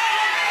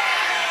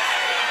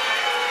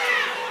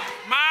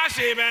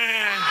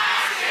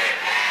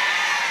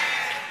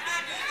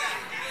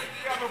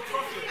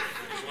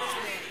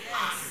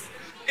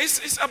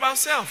 It's about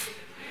self.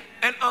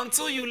 And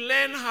until you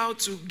learn how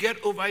to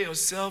get over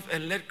yourself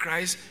and let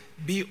Christ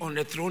be on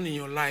the throne in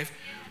your life,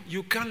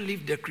 you can't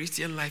live the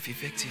Christian life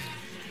effectively.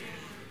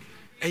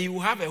 And you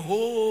will have a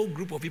whole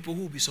group of people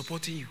who will be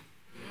supporting you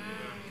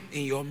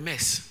in your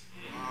mess,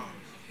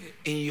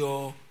 in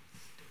your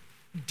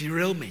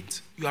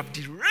derailment. You have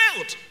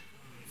derailed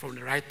from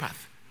the right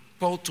path.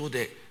 Paul told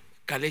the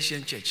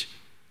Galatian church,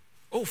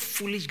 oh,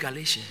 foolish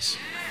Galatians.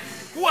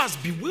 Who has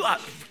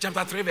bewitched,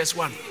 chapter 3, verse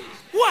 1.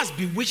 Who has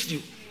bewitched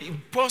you?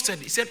 Paul said,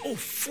 he said, oh,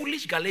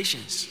 foolish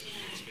Galatians.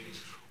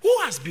 Who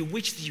has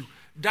bewitched you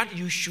that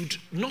you should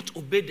not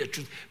obey the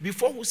truth,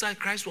 before whose eyes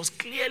Christ was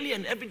clearly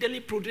and evidently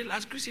proclaimed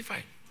as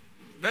crucified.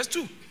 Verse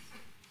 2.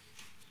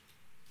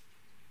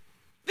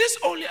 This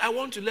only I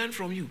want to learn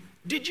from you.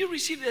 Did you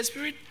receive the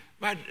Spirit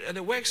by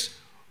the works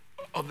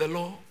of the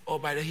law or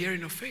by the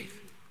hearing of faith?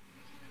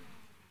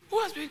 Who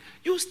has been?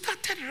 You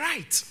started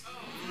right.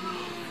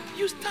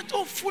 You start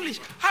off foolish.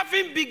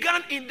 Having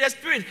begun in the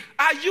Spirit,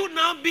 are you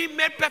now being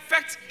made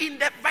perfect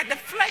by the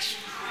flesh?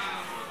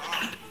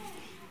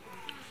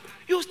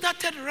 You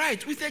started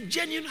right with a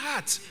genuine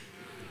heart.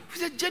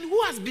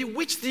 Who has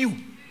bewitched you?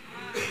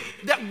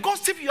 The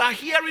gossip you are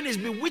hearing is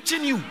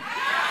bewitching you.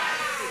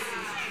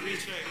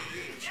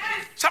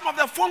 Some of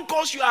the phone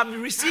calls you are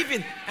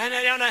receiving,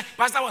 and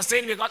Pastor was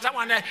saying because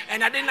someone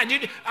and I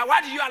didn't.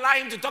 Why did you allow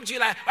him to talk to you?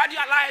 Like, why do you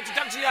allow him to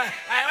talk to you?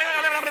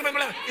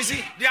 You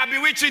see, they are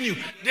bewitching you.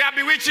 They are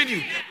bewitching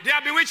you. They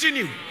are bewitching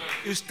you.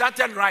 You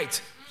started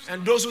right,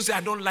 and those who say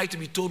I don't like to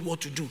be told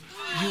what to do,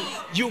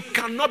 you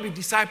cannot be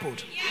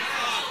discipled.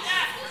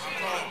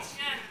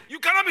 You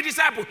cannot be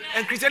discipled,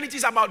 and Christianity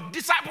is about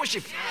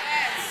discipleship.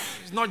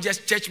 It's not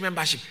just church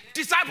membership.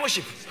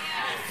 Discipleship.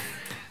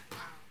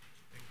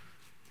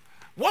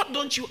 What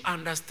don't you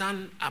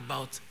understand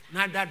about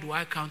neither do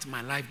I count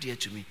my life dear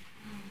to me?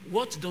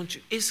 What don't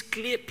you? It's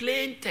clear,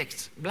 plain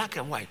text, black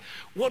and white.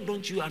 What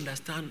don't you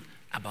understand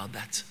about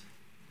that?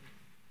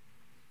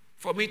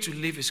 For me to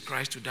live is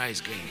Christ, to die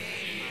is gain.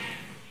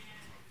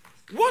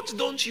 What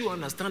don't you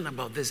understand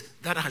about this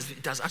that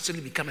it has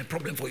actually become a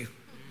problem for you?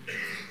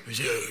 You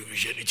say,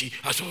 Christianity,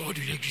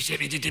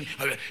 Christianity.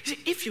 See,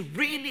 if you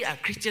really are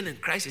Christian and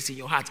Christ is in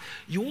your heart,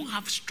 you won't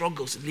have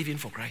struggles living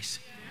for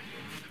Christ.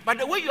 But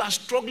the way you are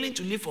struggling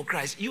to live for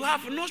Christ, you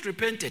have not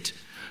repented.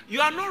 You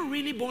are not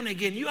really born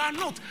again. You are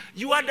not.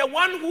 You are the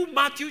one who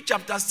Matthew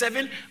chapter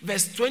 7,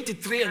 verse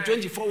 23 and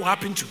 24 will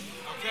happen to.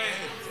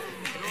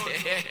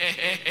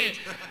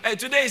 And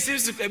today it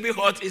seems to be a bit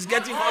hot. It's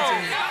getting hot.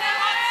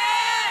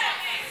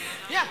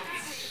 Yeah.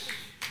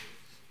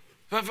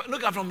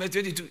 Look at from verse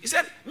 22. He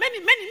said, many,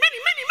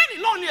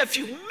 not only a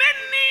few, many.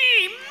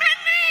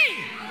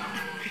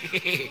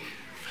 Many.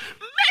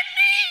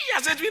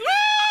 I said, Lord,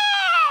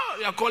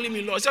 you are calling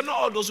me Lord. He said, not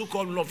all those who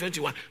call me Lord,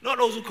 21. Not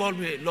those who call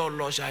me Lord,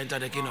 Lord shall enter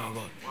the kingdom of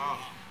God. Wow.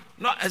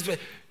 Not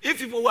if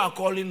people who are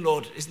calling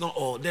Lord, it's not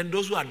all, then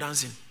those who are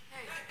dancing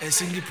and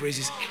singing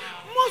praises.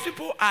 Most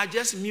people are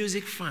just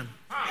music fan.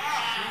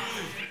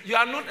 You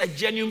are not a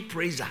genuine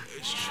praiser.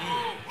 It's true.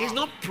 It's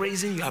not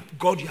praising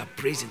God you are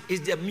praising.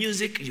 It's the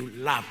music you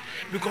love.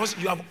 Because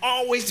you have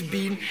always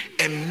been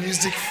a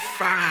music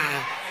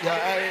fan. You are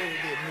always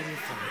a music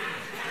fan.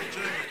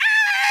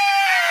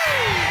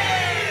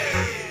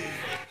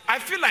 I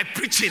feel like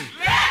preaching.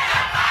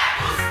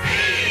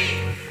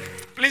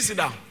 Please sit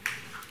down.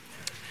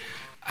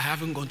 I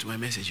haven't gone to my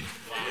message.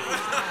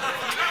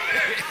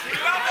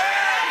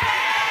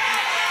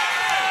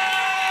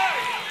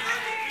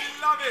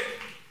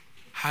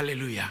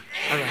 Hallelujah.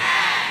 All right.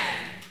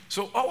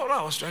 So all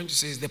I was trying to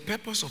say is the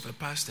purpose of a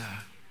pastor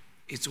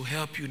is to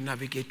help you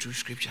navigate through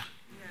scripture.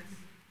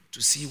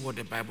 To see what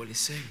the Bible is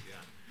saying.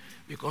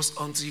 Because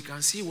until you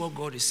can see what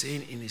God is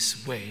saying in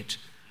his word,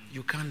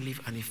 you can't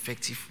live an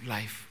effective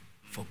life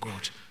for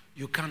God.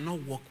 You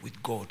cannot walk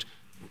with God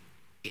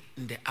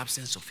in the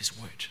absence of his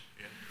word.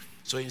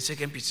 So in 2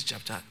 Peter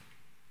chapter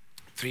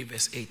 3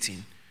 verse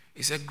 18,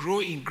 it said, grow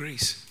in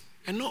grace.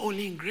 And not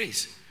only in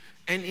grace,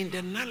 and in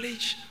the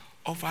knowledge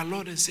of our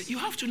Lord and Savior. You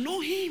have to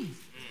know him.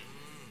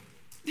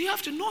 You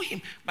have to know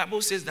him.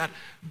 Bible says that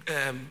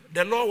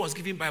the law was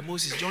given by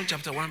Moses. John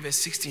chapter 1 verse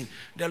 16.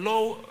 The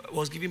law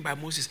was given by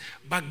Moses.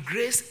 But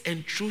grace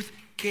and truth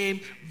came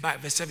by,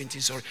 verse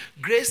 17, sorry.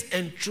 Grace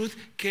and truth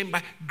came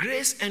by,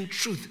 grace and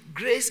truth,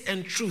 grace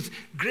and truth,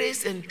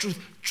 grace and truth,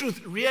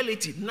 truth,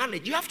 reality,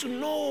 knowledge. You have to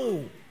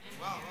know.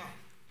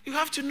 You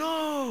have to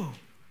know.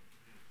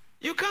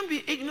 You can't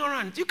be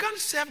ignorant. You can't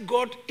serve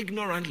God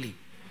ignorantly.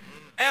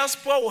 Else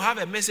Paul will have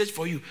a message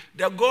for you.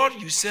 The God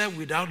you serve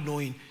without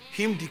knowing,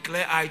 him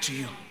declare I to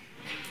you.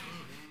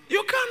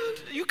 You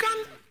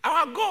can't,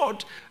 our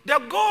God, the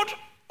God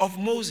of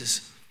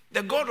Moses,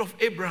 the God of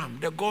Abraham,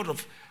 the God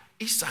of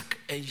Isaac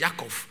and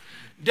Jacob,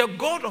 the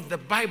God of the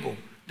Bible,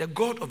 the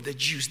God of the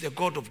Jews, the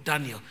God of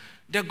Daniel,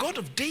 the God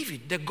of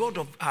David, the God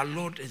of our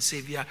Lord and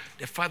Savior,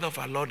 the Father of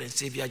our Lord and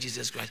Savior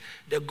Jesus Christ,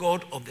 the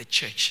God of the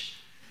church.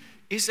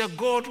 It's a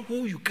God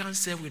who you can't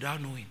serve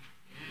without knowing.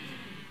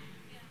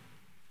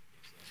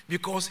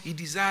 Because he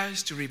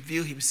desires to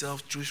reveal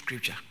himself through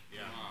scripture.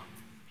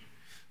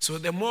 So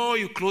the more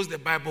you close the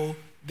Bible,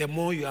 the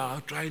more you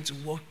are trying to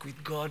walk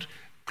with God,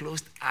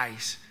 closed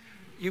eyes.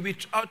 You'll be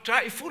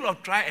full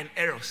of try and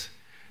errors.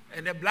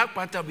 And the Black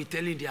Panther will be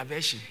telling their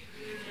version.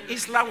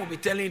 Islam will be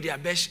telling their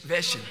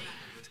version.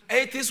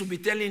 Atheists will be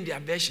telling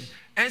their version.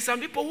 And some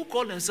people who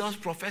call themselves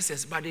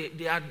professors, but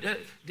they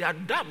are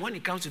dumb when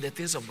it comes to the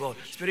things of God,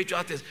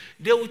 spiritual things.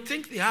 They will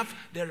think they have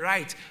the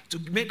right to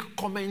make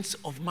comments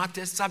of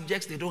matters,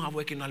 subjects they don't have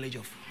working knowledge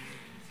of.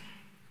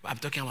 But I'm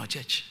talking about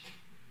church.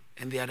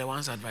 And they are the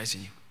ones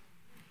advising you.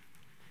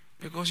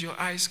 Because your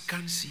eyes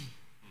can't see.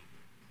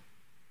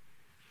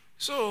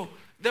 So,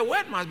 The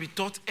word must be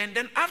taught, and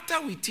then after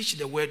we teach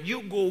the word,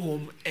 you go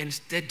home and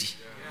study. Yes.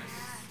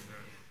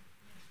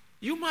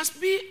 You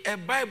must be a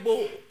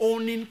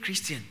Bible-owning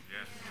Christian.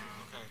 Yes.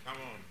 Okay, come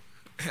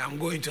on. I'm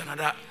going to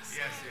another.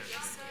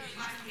 Yes.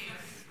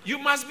 You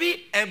must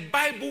be a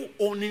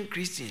Bible-owning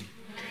Christian.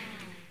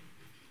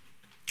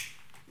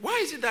 Why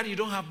is it that you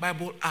don't have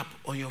Bible app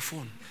on your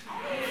phone?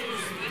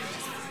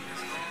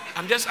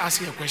 I'm just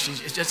asking a question.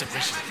 It's just a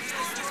question.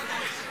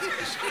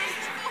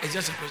 It's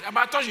just a question.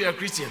 But I thought you were a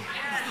Christian.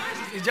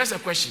 It's just a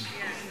question.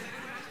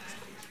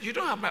 You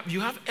don't have. You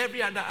have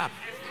every other app.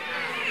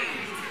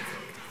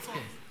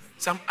 Yeah.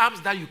 Some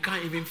apps that you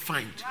can't even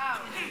find.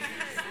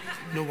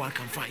 No one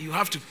can find. You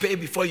have to pay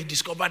before you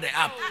discover the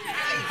app.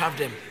 You have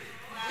them.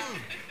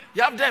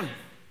 You have them.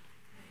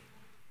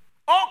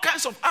 All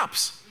kinds of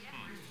apps.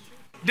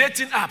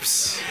 Dating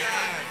apps.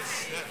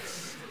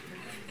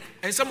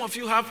 And some of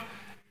you have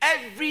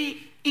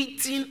every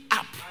eating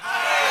app.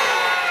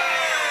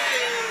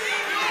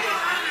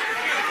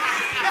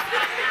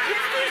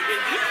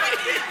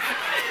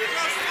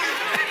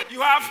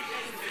 You have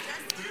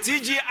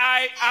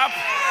TGI app.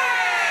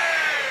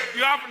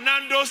 You have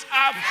Nando's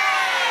app.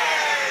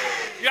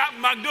 You have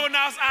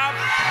McDonald's app.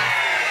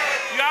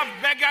 You have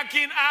Burger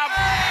King app.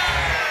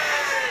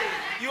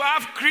 You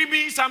have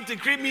creamy something,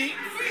 creamy.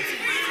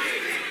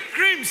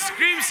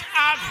 Creams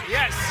app,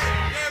 yes.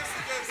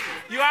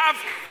 You have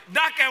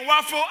duck and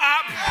waffle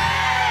app.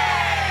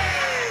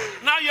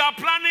 Now you are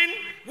planning,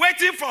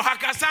 waiting for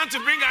Hakkasan to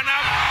bring an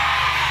app.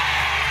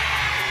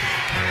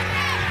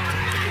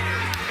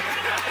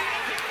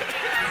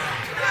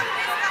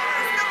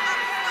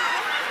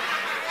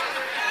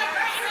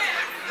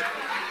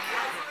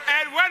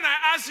 And when I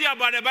ask you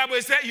about the Bible,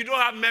 you say you don't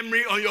have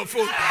memory on your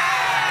phone.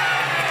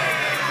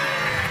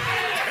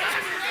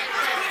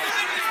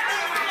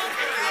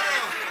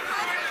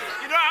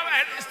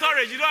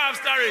 Storage. You don't have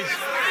storage.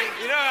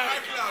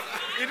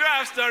 You don't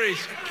have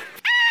storage.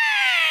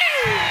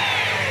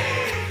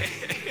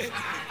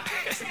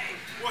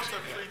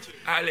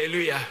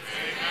 Hallelujah.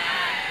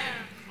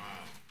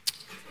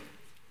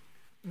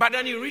 But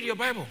then you read your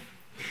Bible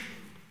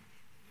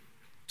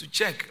to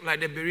check, like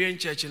the Berean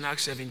church in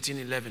Acts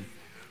 17:11.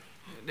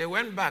 They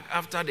went back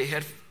after they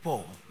heard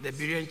Paul, the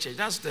Berean church.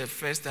 That's the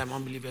first time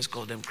unbelievers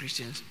called them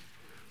Christians.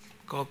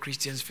 Called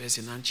Christians first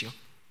in Antioch.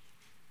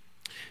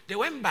 They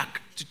went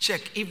back to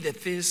check if the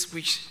things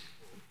which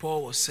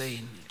Paul was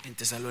saying in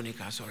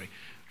Thessalonica,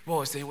 Paul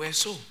was saying were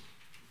so.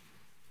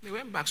 They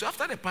went back. So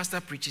after the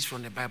pastor preaches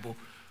from the Bible,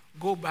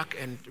 go back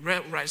and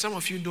write. Some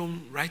of you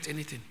don't write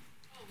anything.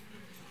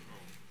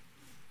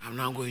 I'm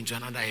now going to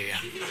another area.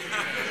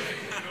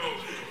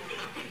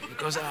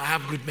 Because I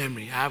have good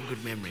memory.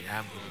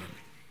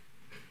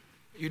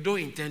 You don't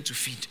intend to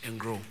feed and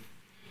grow.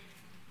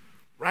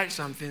 Write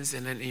some things,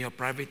 and then in your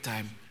private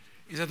time,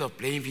 instead of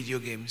playing video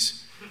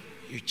games,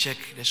 you check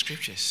the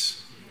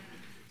scriptures.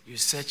 You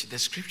search the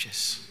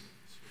scriptures.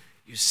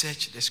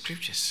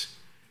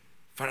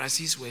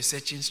 Pharisees were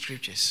searching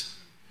scriptures.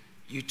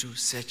 You too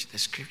search the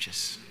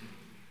scriptures.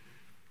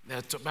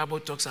 The Bible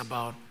talks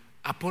about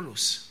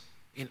Apollos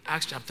in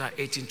Acts chapter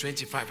 18,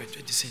 25 and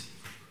 26.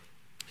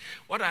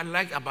 What I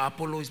like about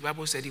Apollos, the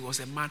Bible said he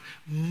was a man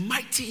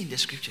mighty in the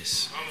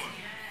scriptures.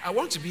 I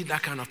want to be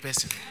that kind of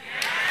person.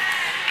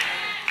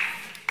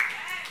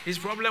 His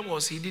problem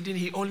was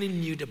he only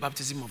knew the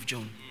baptism of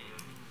John.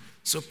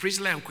 So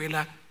Priscilla and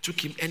Aquila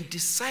took him and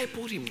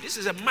discipled him. This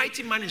is a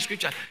mighty man in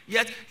scripture.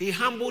 Yet he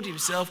humbled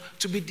himself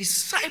to be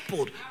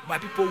discipled by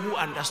people who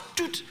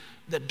understood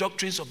the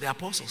doctrines of the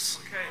apostles.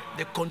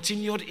 They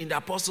continued in the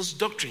apostles'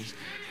 doctrines,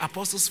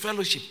 apostles'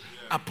 fellowship,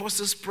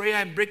 apostles' prayer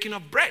and breaking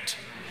of bread.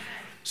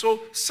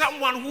 So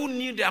someone who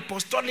knew the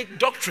apostolic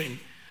doctrine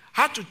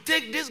had to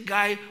take this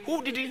guy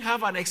who didn't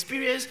have an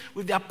experience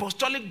with the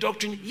apostolic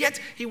doctrine, yet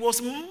he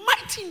was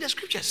mighty in the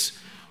scriptures.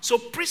 So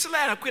Priscilla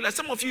and Aquila,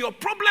 some of you, your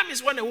problem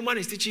is when a woman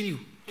is teaching you.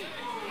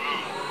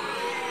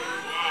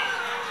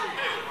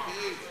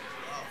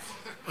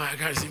 I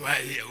can't see why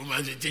a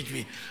woman should teach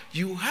me.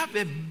 You have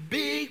a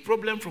big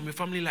problem from your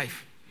family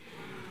life.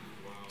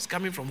 It's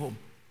coming from home.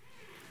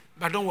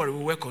 But don't worry,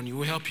 we'll work on you.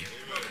 We'll help you.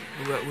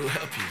 We'll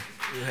help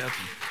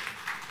you.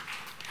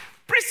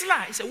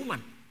 Priscilla is a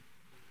woman.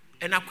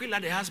 And Aquila,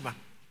 the husband.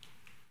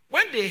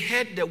 When they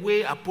heard the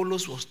way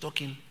Apollos was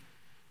talking,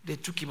 they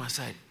took him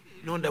aside.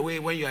 You know the way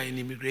when you are in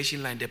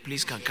immigration line, the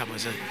police can come and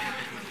say,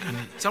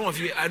 some of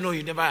you, I know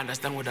you never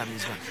understand what that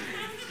means,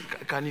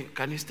 but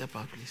can you step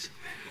out, please?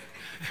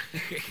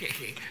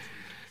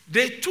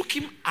 They took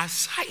him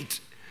aside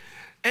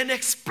and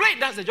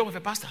explained. That's the job of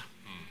a pastor.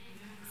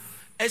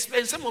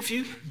 And some of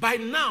you, by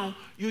now,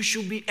 you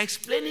should be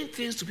explaining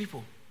things to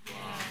people.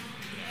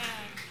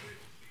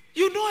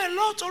 You know a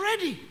lot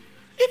already.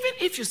 Even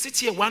if you sit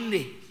here one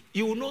day,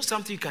 you will know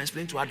something you can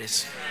explain to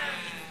others.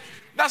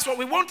 That's what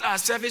we want our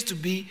service to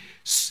be,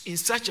 in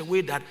such a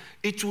way that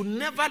it will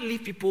never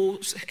leave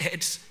people's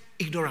heads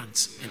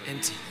ignorant and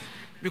empty.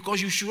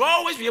 Because you should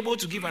always be able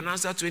to give an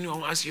answer to anyone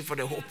who asks you for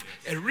the hope.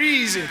 A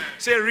reason.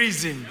 Say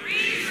reason.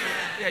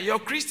 Yeah, your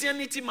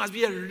Christianity must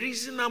be a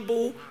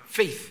reasonable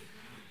faith.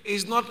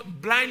 is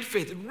not blind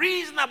faith.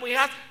 Reasonable, he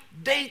has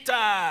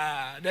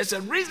data. There's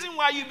a reason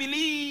why you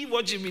believe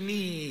what you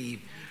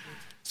believe.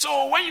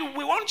 So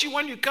we want you,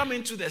 when you come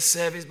into the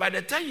service, by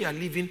the time you are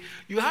leaving,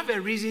 you have a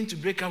reason to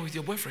break up with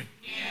your boyfriend.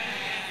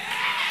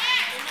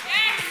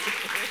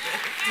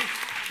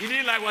 You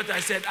didn't like what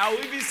I said. I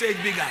will even say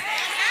it bigger.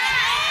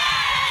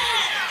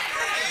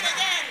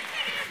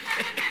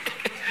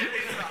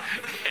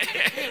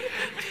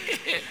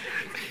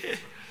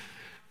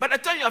 By the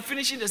time you are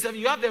finishing the service,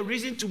 you have a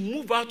reason to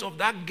move out of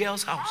that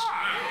girl's house.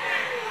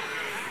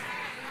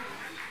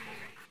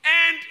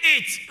 And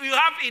you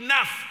have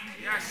enough.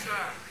 Yes, sir.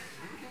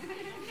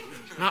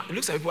 Now, it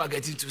looks like people are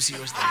getting too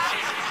serious now.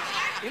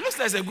 It looks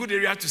like it's a good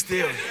area to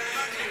stay on.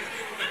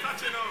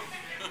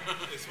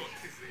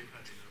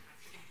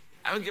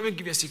 I will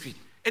give you a secret.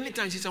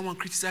 Anytime you see someone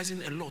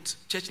criticizing a lot,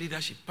 church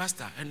leadership,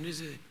 pastor, and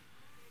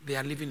they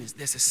are living in,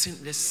 there's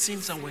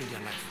sin somewhere in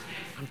their life.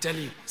 I'm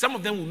telling you. Some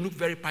of them will look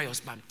very pious,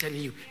 but I'm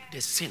telling you,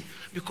 there's sin.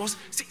 Because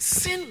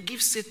sin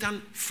gives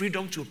Satan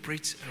freedom to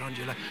operate around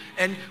your life.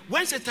 And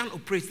when Satan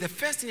operates, the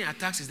first thing he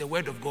attacks is the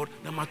word of God.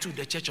 Number 2,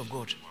 the church of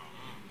God.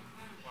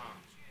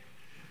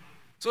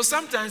 So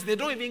sometimes they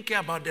don't even care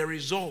about the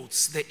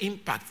results, the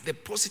impact, the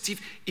positive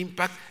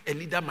impact a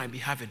leader might be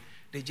having.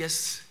 They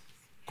just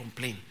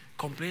complain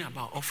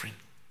about offering.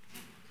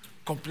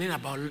 Complain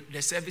about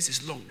the service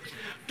is long.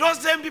 Those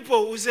same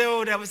people who say,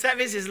 oh, the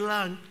service is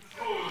long.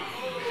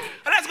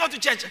 Let's go to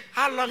church.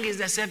 How long is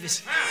the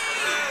service?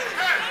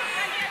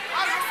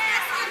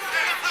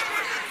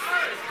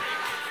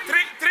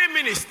 3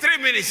 minutes. 3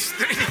 minutes.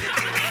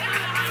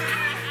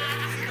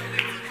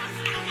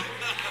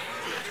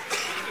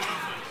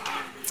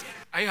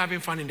 Are you having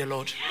fun in the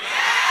Lord?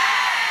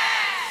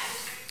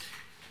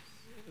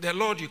 The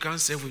Lord you can't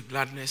serve with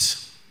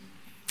gladness.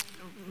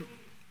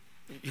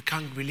 You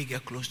can't really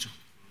get close to.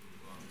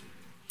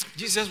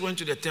 Jesus went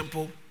to the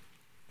temple,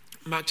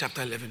 Mark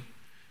chapter 11,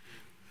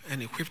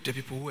 and equipped the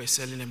people who were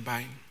selling and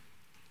buying.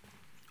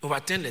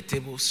 Overturned the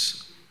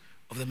tables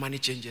of the money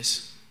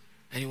changers,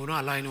 and he would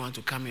not allow anyone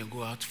to come and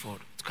go out to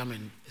come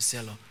and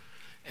sell.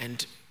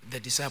 And the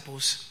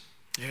disciples,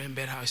 you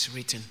remember how it's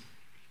written,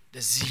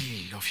 the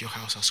zeal of your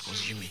house has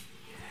consumed me.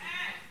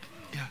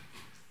 Yeah.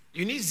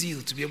 You need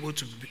zeal to be able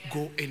to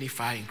go any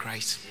far in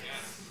Christ.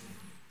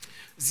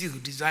 Zeal,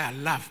 desire,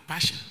 love,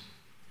 passion.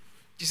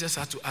 Jesus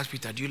had to ask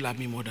Peter, do you love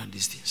me more than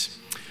these things?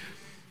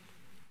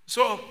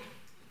 So,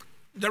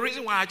 the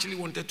reason why I actually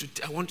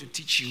I want to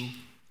teach you,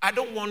 I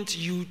don't want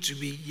you to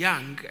be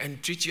young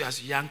and treat you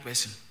as a young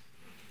person,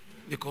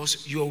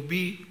 because you'll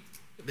be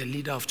the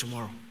leader of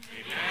tomorrow.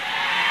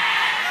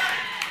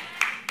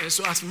 And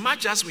so as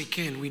much as we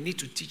can, we need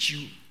to teach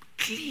you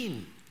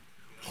clean,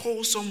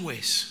 wholesome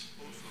ways,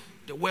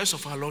 the words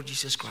of our Lord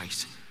Jesus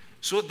Christ,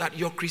 so that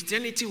your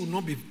Christianity will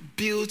not be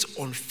built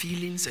on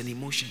feelings and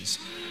emotions,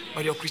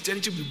 but your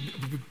Christianity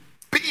will be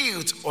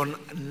built on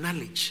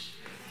knowledge,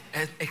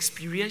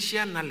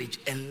 experiential knowledge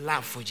and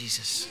love for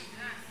Jesus.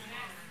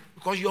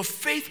 Because your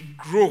faith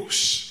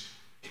grows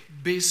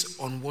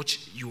based on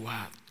what you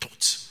are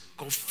taught.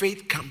 Because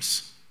faith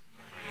comes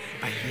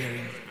by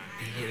hearing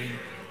and hearing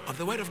of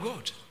the word of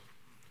God.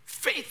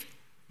 Faith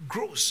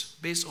grows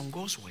based on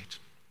God's word.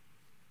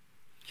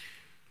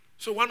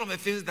 So one of the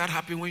things that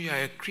happen when you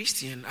are a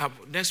Christian,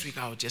 next week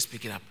I'll just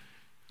pick it up,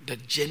 the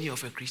journey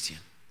of a Christian.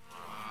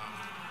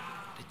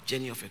 The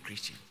journey of a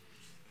Christian.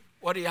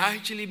 What it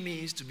actually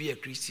means to be a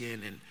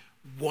Christian and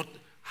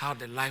how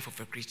the life of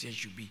a Christian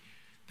should be.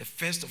 The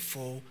first of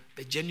all,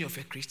 the journey of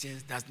a Christian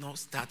does not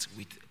start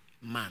with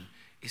man.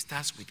 It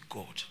starts with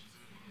God.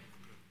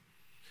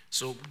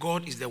 So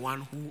God is the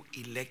one who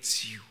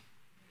elects you.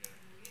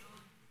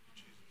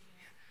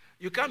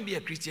 You can't be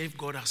a Christian if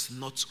God has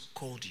not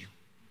called you.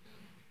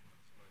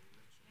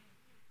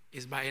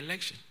 It's by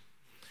election.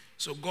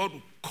 So God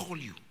will call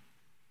you.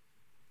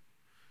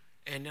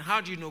 And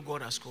how do you know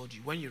God has called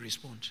you? When you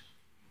respond.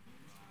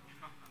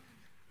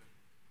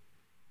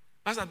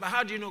 Pastor, but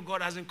how do you know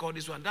God hasn't called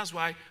this one? That's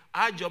why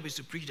our job is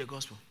to preach the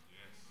gospel. Yes.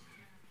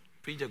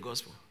 Preach the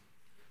gospel.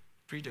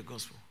 Preach the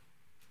gospel.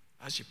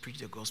 As you preach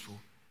the gospel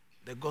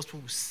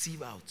will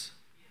sieve out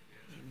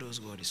those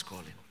God is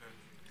calling.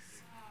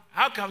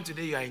 How come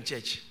today you are in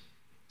church?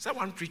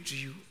 Someone preached to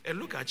you and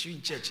look at you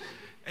in church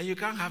and you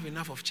can't have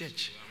enough of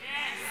church.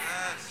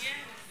 Yes.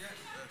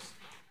 Yes.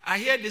 I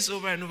hear this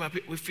over and over.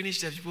 We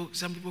finished church.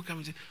 Some people come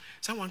and say,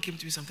 someone came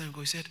to me some time ago.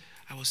 He said,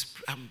 I was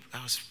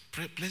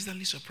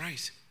pleasantly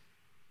surprised.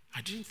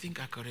 I didn't think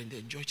I could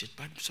enjoy church,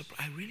 but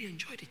I really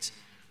enjoyed it.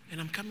 And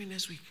I'm coming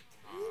next week.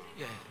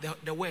 Yeah,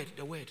 the word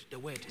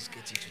is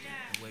getting to them.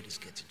 The word is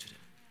getting to them.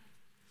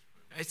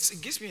 It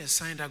gives me a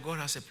sign that God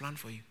has a plan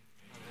for you.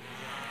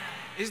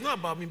 It's not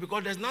about me,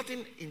 because there's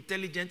nothing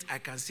intelligent I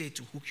can say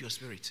to hook your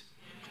spirit.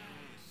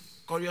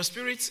 Because your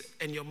spirit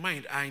and your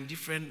mind are in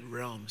different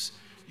realms.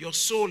 Your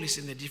soul is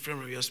in a different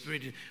realm. Your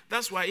spirit.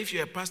 That's why if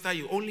you're a pastor,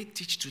 you only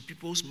teach to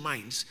people's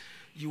minds,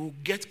 you will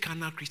get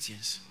carnal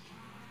Christians.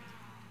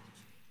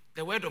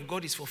 The word of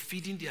God is for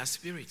feeding their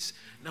spirits.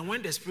 Now,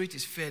 when the spirit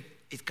is fed,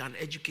 it can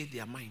educate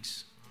their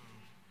minds.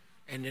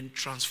 And then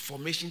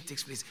transformation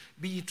takes place.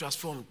 Be ye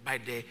transformed by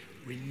the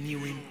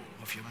renewing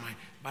of your mind.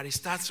 But it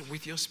starts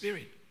with your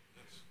spirit.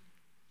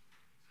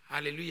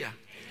 Hallelujah.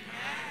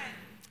 Amen.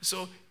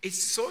 So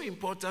it's so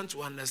important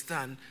to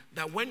understand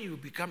that when you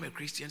become a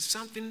Christian,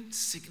 something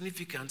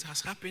significant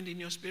has happened in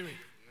your spirit.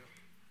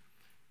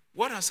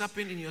 What has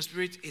happened in your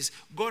spirit is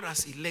God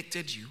has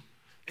elected you,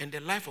 and the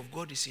life of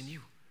God is in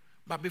you.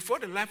 But before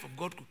the life of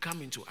God could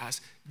come into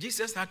us,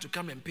 Jesus had to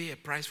come and pay a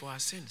price for our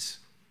sins.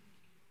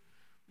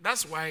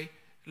 That's why,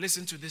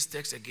 listen to this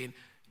text again.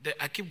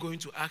 I keep going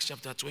to Acts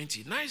chapter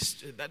 20.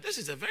 This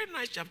is a very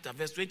nice chapter,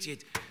 verse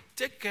 28.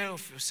 Take care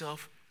of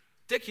yourself.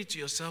 Take it to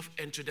yourself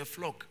and to the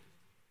flock.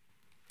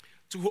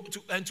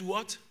 And to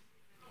what?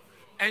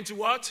 And to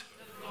what?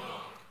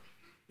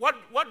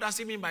 What does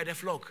he mean by the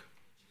flock?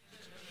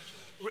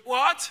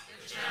 What?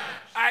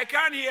 I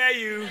can't hear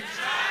you.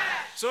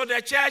 So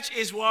the church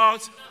is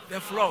what? The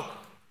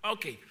flock.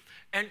 Okay.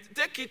 And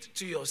take it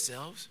to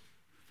yourselves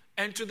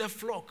and to the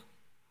flock,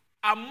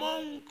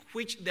 among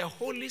which the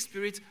Holy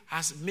Spirit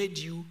has made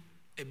you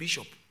a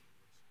bishop,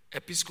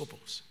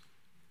 episcopos,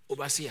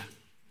 overseer.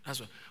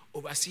 That's what.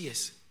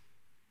 Overseers.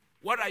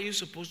 What are you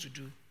supposed to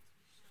do?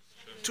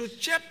 To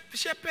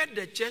shepherd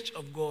the church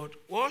of God.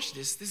 Watch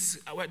this. This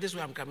is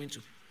where I'm coming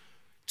to.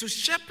 To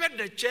shepherd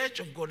the church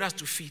of God, that's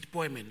to feed.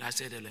 Poimen, I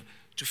said earlier.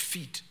 To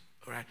feed.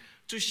 All right.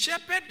 To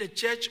shepherd the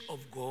church of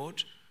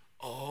God,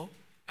 or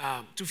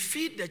to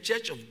feed the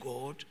church of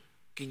God,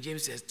 King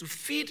James says, to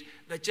feed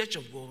the church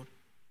of God,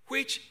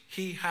 which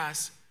he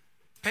has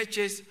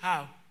purchased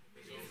how?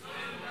 With his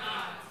own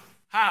blood.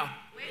 How?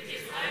 With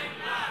his own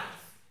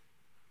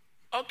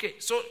blood. Okay,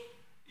 so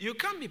you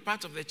can't be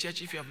part of the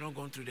church if you have not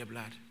gone through the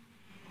blood.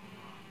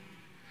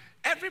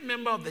 Every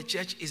member of the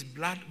church is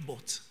blood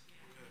bought,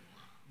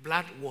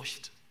 blood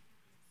washed.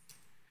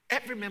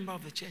 Every member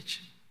of the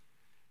church,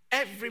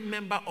 every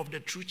member of the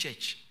true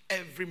church,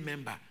 every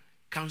member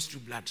comes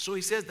through blood. So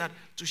he says that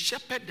to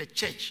shepherd the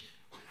church,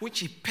 which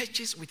he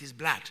purchased with his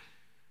blood.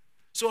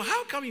 So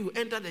how come you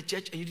enter the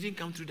church and you didn't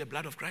come through the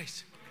blood of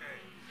Christ? Okay.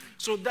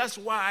 So that's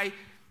why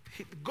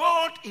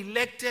God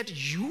elected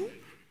you,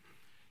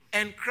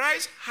 and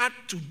Christ had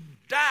to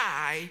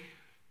die,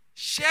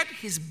 shed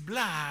his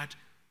blood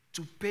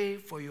to pay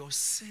for your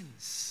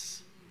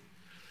sins.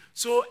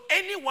 So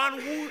anyone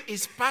who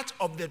is part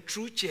of the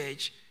true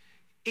church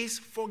is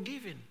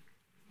forgiven.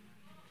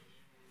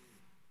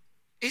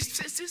 His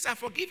sins are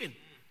forgiven.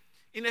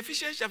 In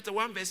Ephesians chapter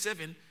 1 verse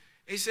 7,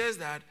 it says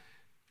that,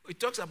 it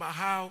talks about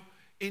how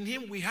in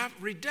him we have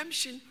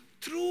redemption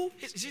through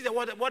his, see the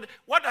word,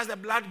 what does the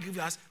blood give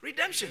us?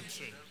 Redemption.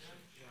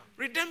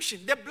 Redemption.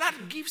 The blood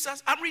gives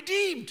us, I'm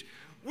redeemed.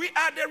 We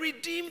are the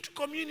redeemed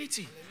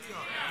community.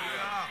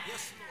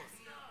 Yes,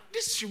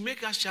 this should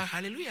make us shout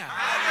hallelujah.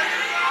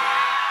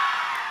 Hallelujah.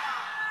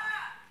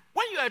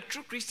 When you are a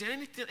true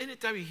Christian,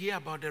 anytime you hear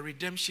about the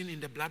redemption in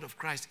the blood of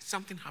Christ,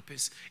 something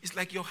happens. It's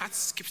like your heart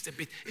skips a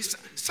bit. It's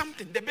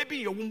something. The baby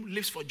in your womb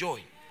lives for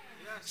joy.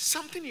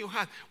 Something in your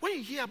heart. When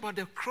you hear about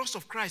the cross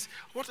of Christ,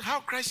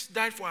 how Christ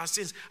died for our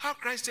sins, how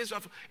Christ saves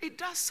us, it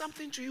does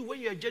something to you when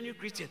you're a genuine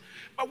Christian.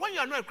 But when you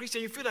are not a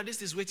Christian, you feel that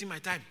this is wasting my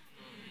time.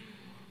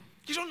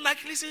 You don't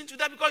like listening to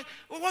that because,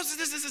 well, what's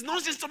this? This is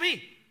nonsense to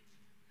me.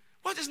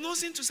 What is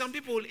nonsense to some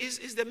people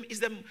is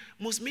the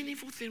most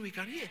meaningful thing we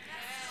can hear.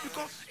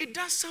 Because it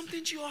does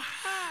something to your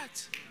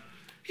heart.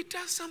 It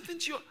does something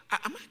to your...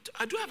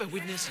 I do have a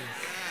witness here.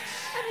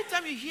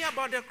 Anytime you hear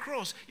about the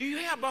cross, you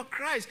hear about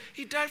Christ,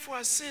 he died for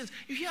our sins,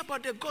 you hear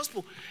about the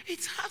gospel,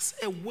 it has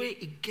a way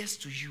it gets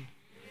to you.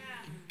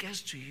 It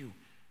gets to you.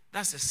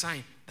 That's a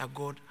sign that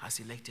God has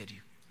elected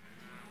you.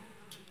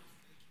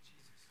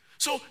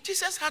 So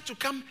Jesus had to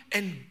come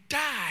and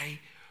die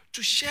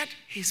to shed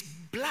his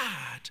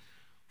blood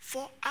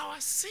for our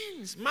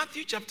sins.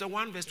 Matthew chapter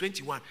 1 verse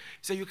 21.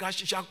 So you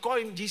shall call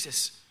him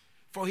Jesus.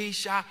 For he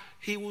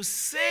will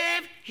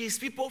save his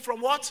people from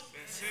what?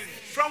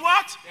 From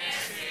what?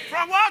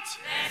 From what?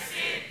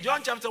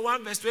 John chapter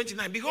 1 verse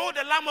 29. Behold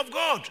the Lamb of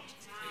God.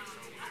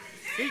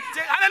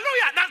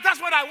 Hallelujah.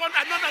 That's what I want.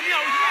 I knew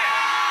I would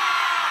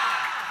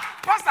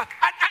hear. Pastor,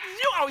 I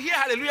knew I would hear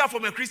hallelujah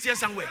from a Christian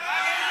somewhere.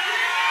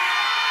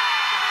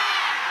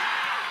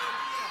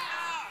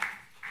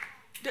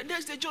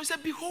 There's the joy. He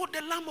said, behold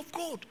the Lamb of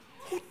God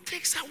who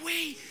takes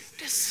away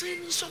the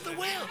sins of the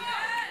world.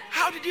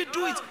 How did he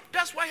do it?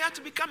 That's why he had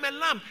to become a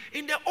lamb.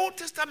 In the Old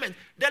Testament,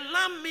 the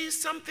lamb means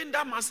something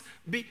that must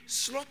be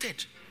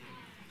slaughtered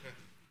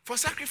for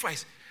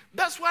sacrifice.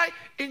 That's why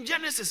in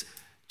Genesis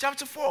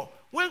chapter 4,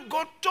 when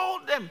God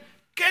told them,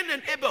 Cain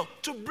and Abel,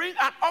 to bring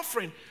an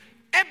offering,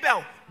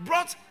 Abel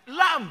brought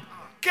lamb,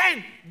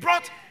 Cain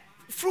brought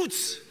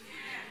fruits.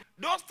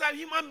 Those times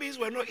human beings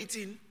were not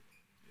eating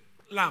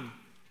lamb.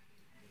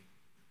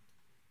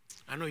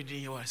 I know you didn't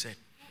hear what I said.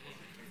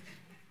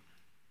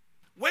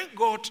 When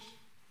God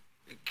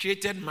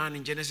created man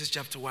in Genesis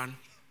chapter 1,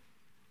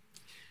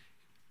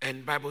 and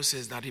the Bible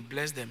says that he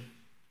blessed them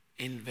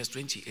in verse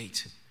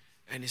 28.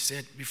 And he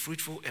said, be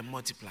fruitful and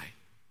multiply.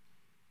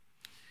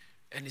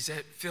 And he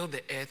said, fill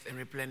the earth and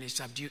replenish,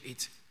 subdue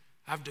it,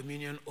 have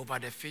dominion over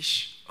the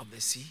fish of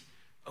the sea,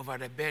 over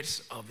the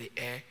birds of the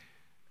air,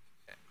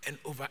 and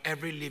over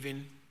every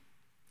living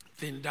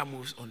thing that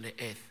moves on the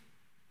earth.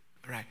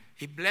 Right?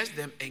 He blessed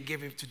them and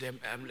gave it to them.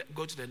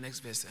 Go to the next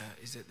verse.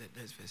 Is it the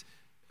next verse?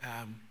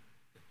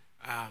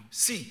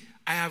 See,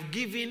 I have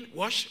given,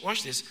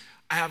 watch this.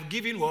 I have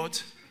given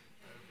what?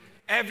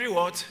 Every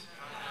what?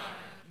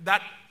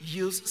 That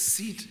yields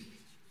seed,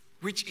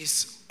 which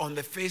is on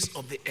the face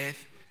of the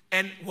earth.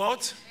 And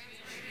what?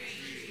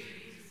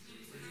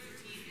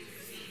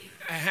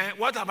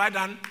 What have I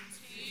done?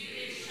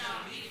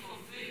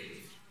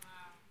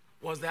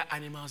 Was there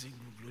animals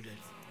included?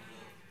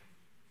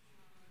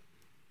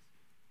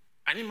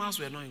 Animals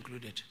were not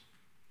included.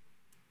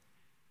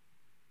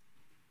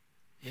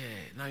 Yeah,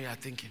 now you are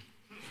thinking.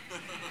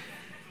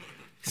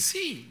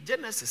 See,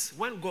 Genesis,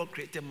 when God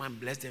created man,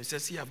 blessed them,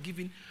 says, He have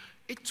given,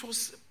 it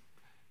was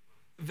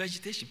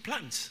vegetation,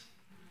 plants.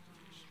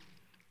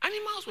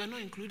 Animals were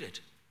not included.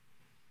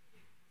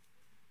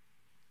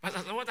 But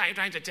what are you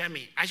trying to tell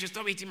me? I should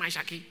stop eating my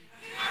shaki?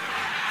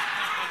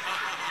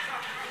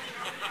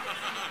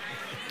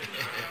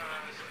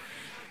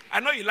 I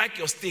know you like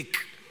your steak.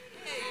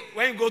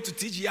 When you go to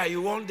TGI,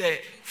 you want the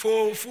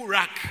full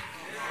rack,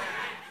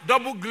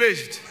 double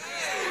glazed,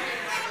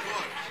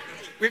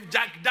 with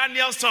Jack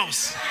Daniel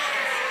sauce.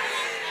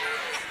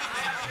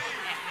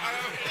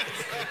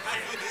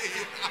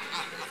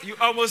 You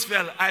almost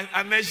fell.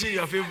 I mentioned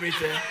your favorite.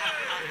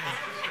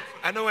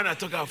 I know when I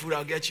talk about food,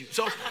 I'll get you.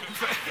 So,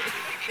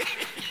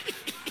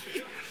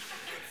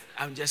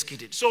 I'm just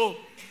kidding. So,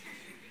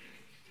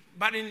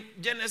 but in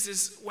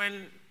Genesis,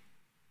 when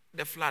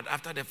the flood,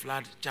 after the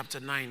flood, chapter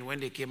 9, when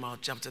they came out,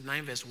 chapter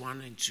 9, verse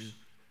 1 and 2,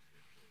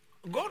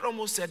 God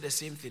almost said the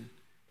same thing.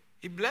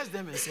 He blessed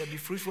them and said, be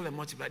fruitful and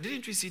multiply.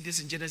 Didn't we see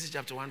this in Genesis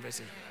chapter 1,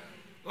 verse 8?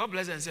 God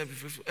blessed them and said, be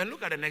fruitful. And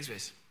look at the next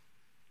verse.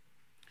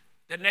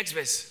 The next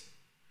verse.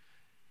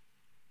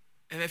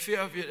 And the fear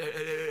of you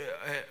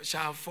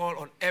shall fall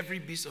on every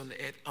beast on the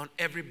earth, on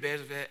every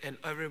bird and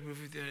every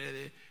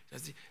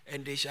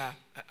and they shall,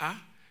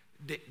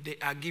 they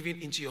are given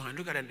into your hand.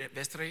 Look at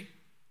verse 3.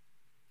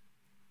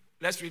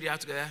 Let's read it out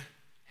together.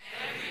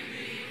 Every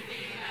living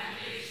thing that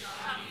they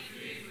shall be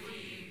free for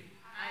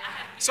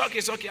you.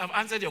 It's okay. I've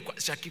answered your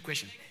Shaki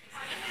question.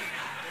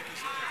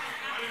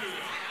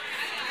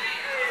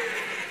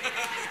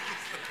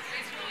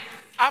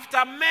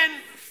 After man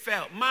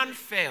fell.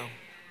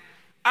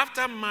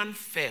 After man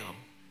fell,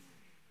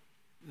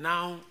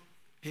 now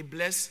he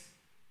blessed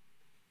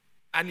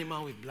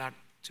animal with blood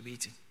to be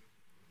eaten.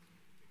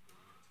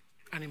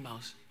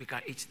 Animals, we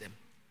can eat them.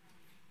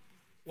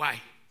 Why?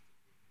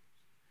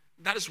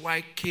 That is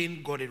why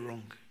Cain got it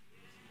wrong.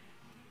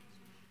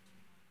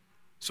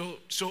 So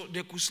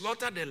they could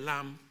slaughter the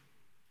lamb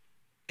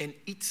and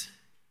eat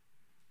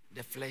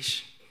the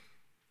flesh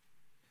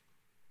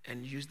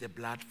and use the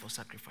blood for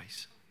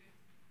sacrifice.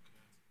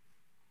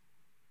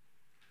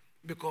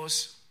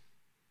 Because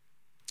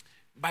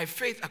by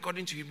faith,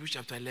 according to Hebrews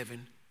chapter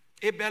 11,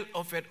 Abel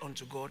offered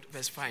unto God,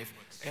 verse 5,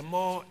 a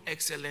more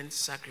excellent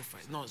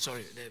sacrifice. No,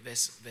 sorry,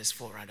 verse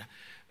 4 rather.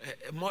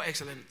 A more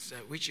excellent,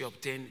 which he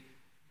obtained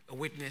a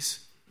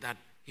witness that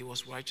he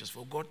was righteous,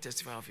 for God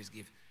testified of his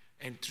gift,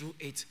 and through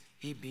it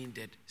he being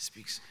dead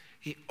speaks.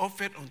 He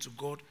offered unto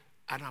God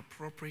an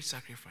appropriate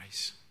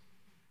sacrifice.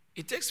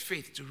 It takes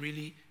faith to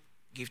really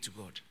give to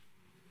God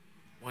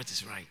what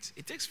is right.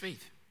 It takes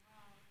faith.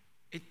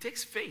 It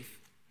takes faith.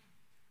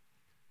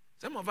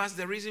 Some of us,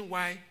 the reason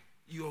why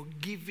your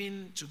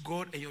giving to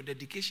God and your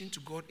dedication to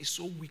God is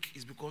so weak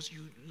is because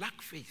you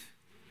lack faith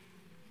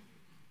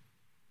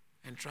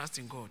and trust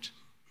in God.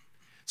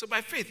 So by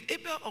faith,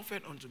 Abel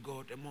offered unto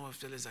God a more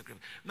excellent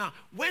sacrifice. Now,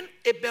 when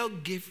Abel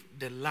gave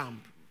the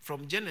lamb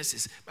from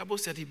Genesis, the Bible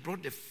said he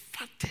brought the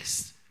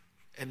fattest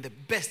and the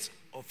best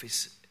of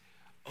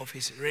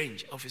his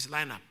range, of his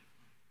lineup.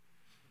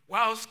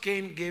 Whilst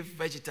Cain gave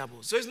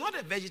vegetables. So it's not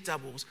the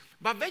vegetables,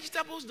 but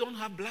vegetables don't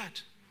have blood.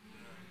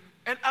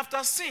 And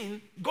after sin,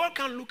 God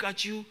can't look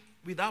at you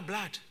without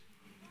blood.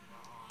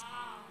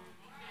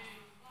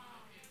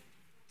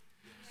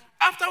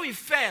 After we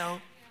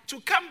fell, to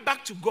come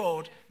back to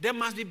God, there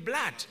must be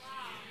blood.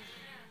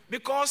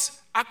 Because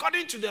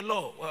according to the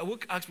law, who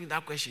asked me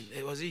that question?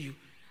 Was it you?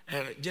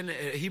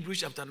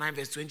 Hebrews chapter 9,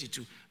 verse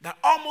 22. That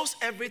almost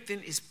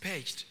everything is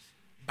purged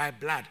by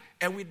blood.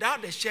 And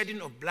without the shedding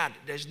of blood,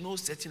 there's no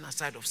setting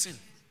aside of sin.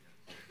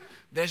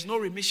 There's no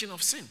remission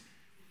of sin.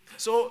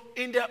 So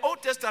in the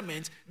Old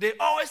Testament, they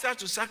always had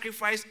to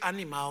sacrifice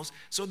animals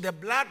so the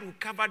blood would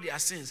cover their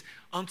sins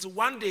until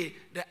one day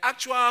the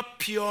actual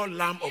pure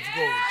Lamb of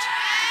God.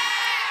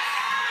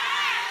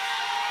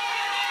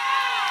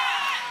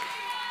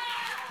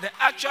 The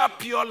actual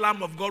pure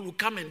Lamb of God will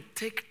come and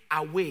take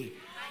away.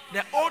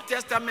 The Old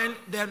Testament,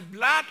 the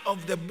blood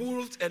of the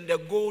bulls and the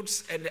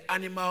goats and the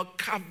animal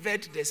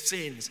covered the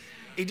sins.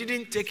 It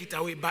didn't take it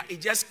away, but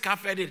it just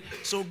covered it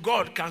so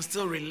God can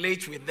still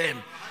relate with them.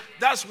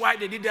 That's why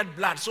they needed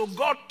blood. So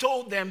God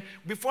told them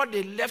before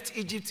they left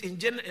Egypt in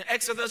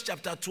Exodus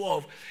chapter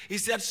 12, he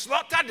said,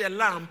 slaughter the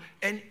lamb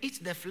and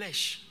eat the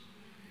flesh.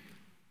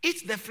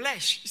 eat the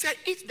flesh. He said,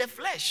 eat the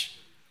flesh.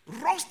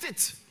 Roast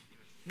it.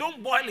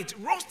 Don't boil it.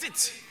 Roast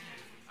it.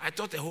 I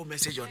taught a whole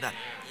message on that.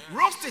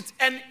 Roast it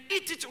and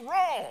eat it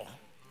raw.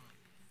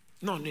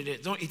 No,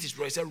 don't eat it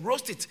raw. He said,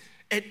 roast it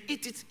and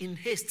eat it in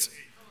haste.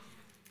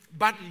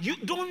 But you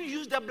don't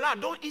use the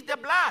blood. Don't eat the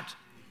blood.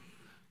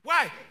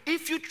 Why?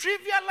 If you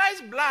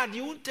trivialize blood,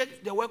 you won't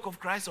take the work of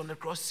Christ on the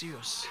cross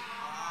serious.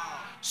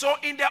 So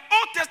in the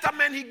Old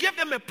Testament, he gave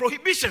them a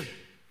prohibition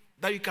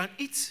that you can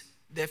eat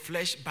the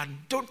flesh, but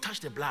don't touch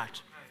the blood.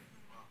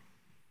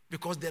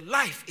 Because the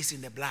life is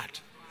in the blood.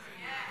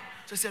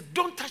 So he said,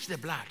 don't touch the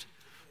blood.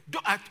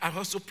 I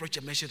also preach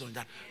a message on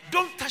that.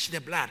 Don't touch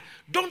the blood.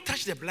 Don't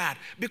touch the blood.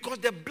 Because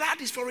the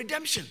blood is for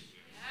redemption.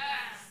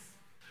 Yes.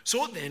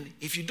 So then,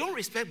 if you don't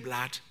respect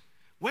blood,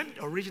 when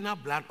the original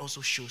blood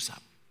also shows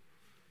up,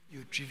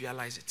 you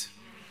trivialize it.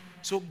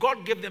 So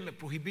God gave them a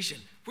prohibition,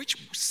 which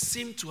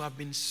seemed to have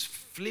been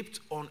flipped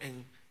on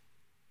and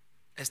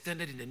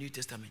extended in the New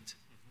Testament.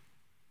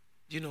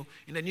 You know,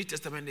 in the New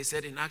Testament, they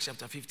said in Acts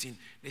chapter 15,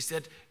 they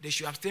said they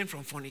should abstain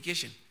from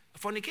fornication.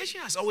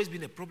 Fornication has always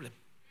been a problem.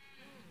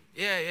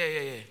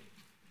 Yeah.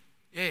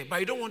 But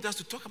you don't want us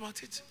to talk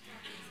about it?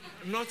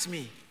 Not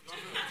me.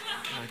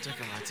 I'll talk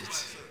about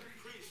it.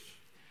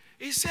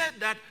 He said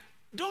that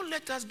don't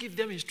let us give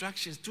them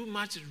instructions, too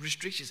much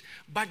restrictions,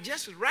 but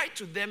just write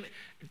to them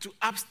to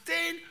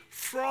abstain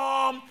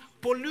from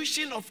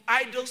pollution of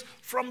idols,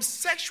 from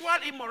sexual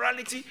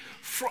immorality.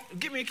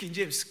 Give me King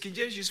James. King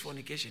James uses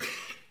fornication.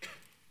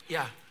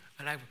 Yeah,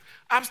 I like it.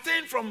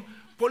 Abstain from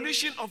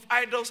pollution of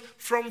idols,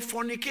 from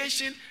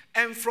fornication,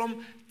 and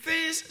from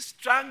things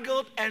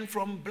strangled, and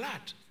from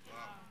blood.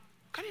 Wow.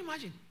 Can you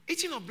imagine?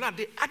 Eating of blood,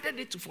 they added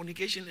it to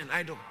fornication and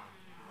idol.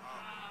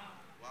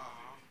 Wow.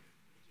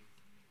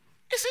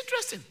 It's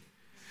interesting.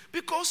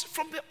 Because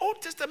from the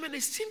Old Testament,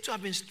 it seems to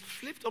have been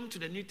flipped on to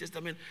the New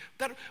Testament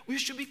that we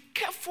should be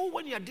careful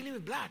when you are dealing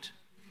with blood.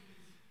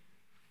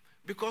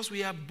 Because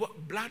we are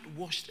blood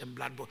washed and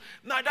blood bought.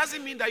 Now, it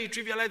doesn't mean that you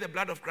trivialize the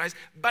blood of Christ,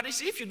 but you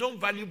see, if you don't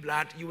value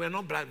blood, you will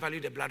not value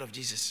the blood of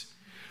Jesus.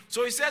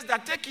 So he says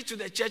that take it to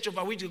the church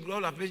over which the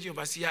Lord has made you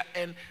overseer,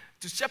 and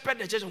to shepherd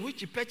the church of which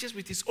he purchased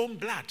with his own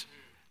blood.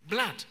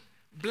 Blood.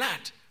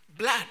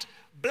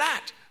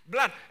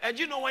 And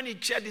you know when he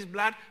shed his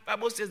blood, the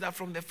Bible says that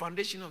from the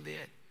foundation of the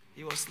earth,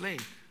 he was slain.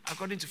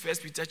 According to 1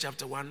 Peter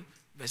chapter 1,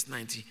 verse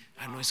 90.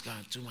 I know it's kind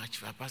of too much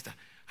for a pastor.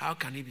 How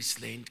can he be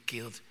slain,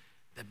 killed?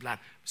 The blood,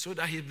 so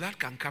that his blood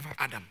can cover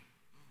Adam.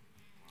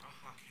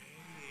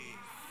 Okay.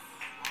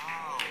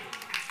 Wow.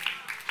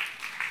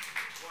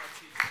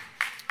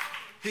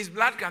 His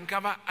blood can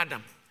cover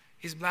Adam.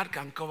 His blood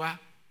can cover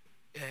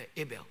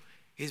Abel.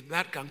 His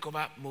blood can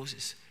cover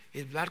Moses.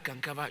 His blood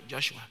can cover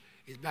Joshua.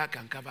 His blood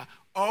can cover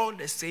all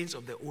the saints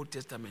of the Old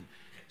Testament.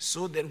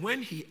 So that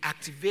when he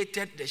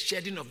activated the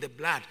shedding of the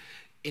blood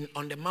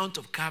on the Mount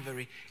of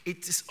Calvary,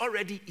 it is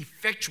already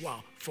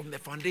effectual from the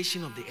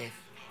foundation of the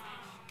earth.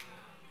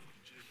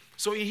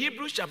 So in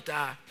Hebrews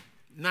chapter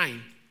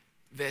 9,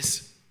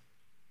 verse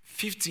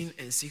 15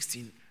 and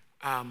 16,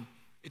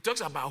 it talks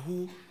about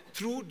who,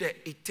 through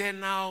the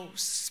eternal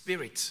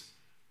Spirit,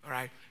 all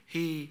right,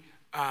 Hebrews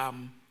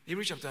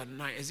chapter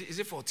 9, is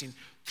it 14?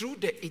 Through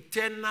the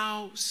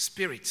eternal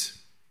Spirit,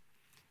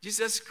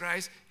 Jesus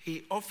Christ,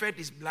 he offered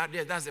his blood.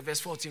 Yeah, that's the verse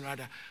 14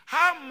 rather.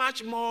 How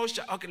much more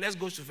okay, let's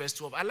go to verse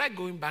 12. I like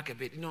going back a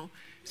bit,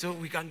 so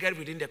we can get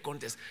within the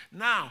context.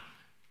 Now,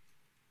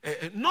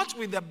 not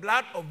with the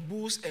blood of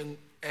bulls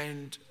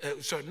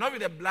not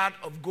with the blood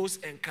of goats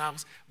and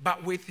calves,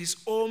 but with his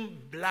own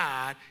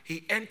blood,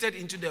 he entered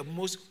into the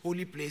most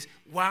holy place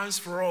once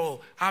for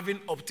all, having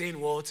obtained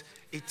what?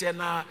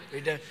 Eternal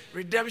redemption.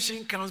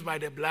 Redemption comes by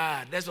the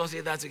blood. Let's all say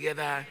that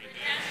together.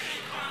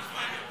 Redemption comes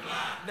by the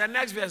blood. The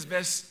next verse,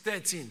 verse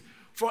 13.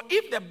 For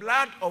if the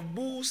blood of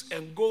bulls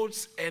and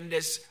goats and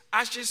the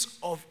ashes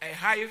of a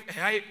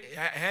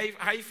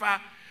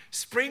heifer,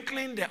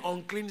 sprinkling the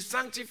unclean,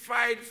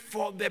 sanctified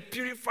for the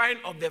purifying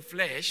of the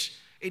flesh.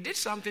 It did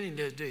something in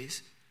those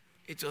days.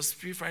 It was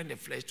purifying the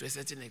flesh to a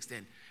certain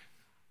extent.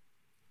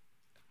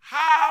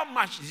 How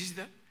much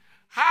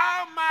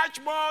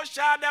more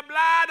shall the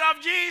blood of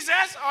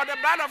Jesus or the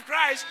blood of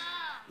Christ,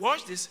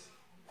 watch this,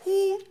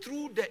 who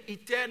through the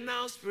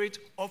eternal Spirit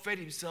offered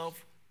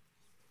himself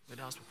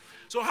without spot.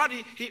 So how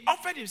did he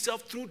offered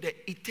himself through the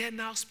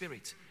eternal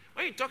Spirit?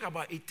 When you talk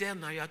about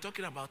eternal, you are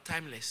talking about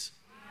timeless.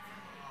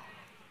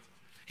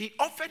 He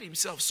offered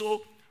himself.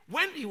 So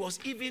when he was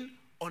even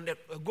on the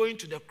going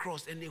to the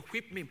cross and they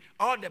whipped him,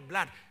 all the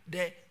blood,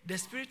 the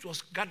Spirit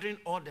was gathering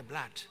all the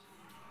blood.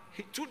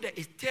 Through the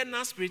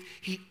eternal Spirit,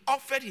 he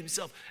offered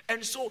himself.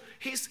 And so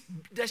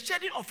the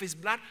shedding of his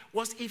blood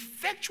was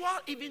effectual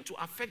even to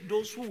affect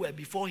those who were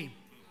before him.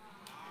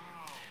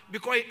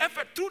 Because he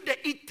offered through the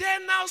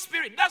eternal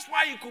Spirit. That's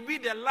why he could be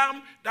the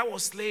lamb that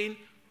was slain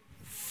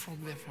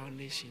from the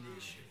foundation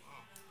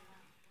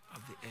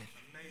of the earth.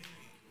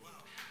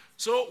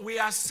 So we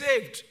are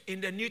saved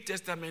in the New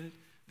Testament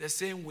the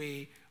same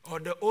way, or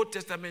the Old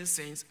Testament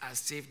saints are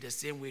saved the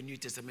same way New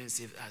Testament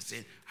saints are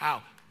saved.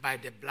 How? By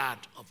the blood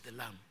of the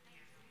Lamb.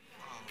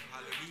 Wow,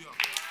 hallelujah.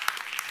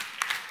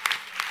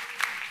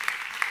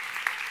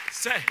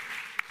 Say,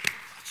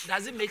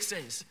 does it make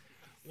sense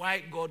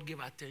why God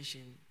gave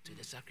attention to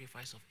the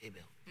sacrifice of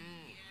Abel?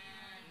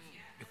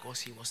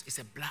 Because it's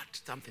a blood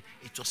something.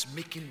 It was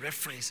making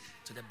reference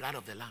to the blood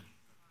of the lamb.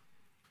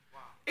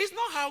 It's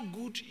not how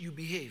good you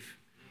behave,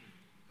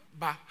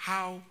 but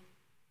how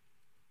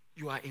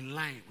you are in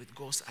line with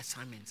God's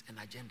assignments and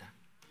agenda.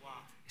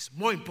 It's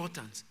more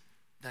important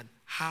than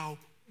how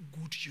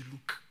good you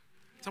look.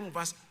 Some of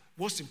us,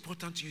 what's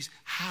important to you is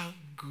how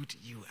good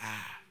you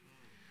are.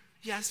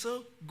 You are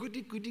so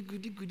goody,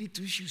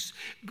 two shoes.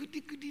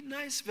 Goody,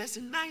 nice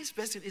person. Nice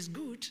person is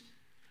good,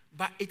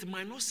 but it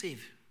might not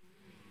save.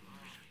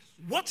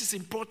 What is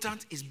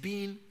important is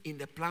being in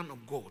the plan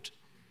of God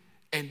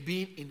and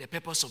being in the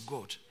purpose of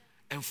God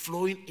and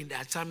flowing in the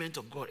assignment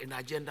of God, in the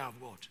agenda of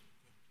God.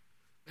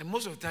 And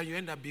most of the time, you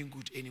end up being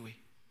good anyway.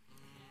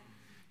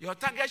 Your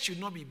target should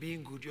not be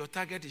being good. Your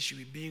target should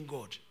be being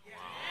God. Yes.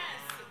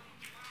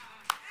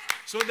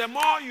 So the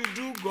more you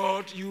do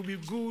God, you'll be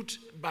good,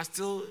 but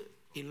still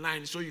in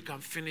line so you can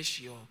finish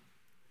your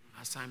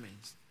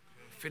assignments,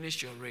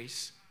 finish your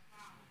race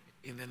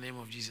in the name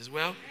of Jesus.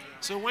 Well,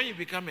 so when you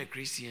become a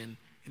Christian,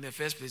 in the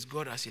first place,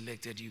 God has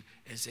elected you.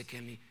 And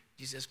secondly,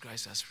 Jesus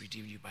Christ has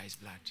redeemed you by his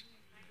blood.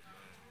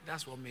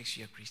 That's what makes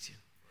you a Christian.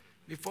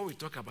 Before we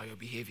talk about your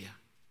behavior,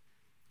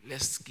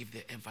 let's give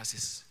the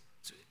emphasis,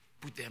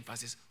 put the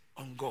emphasis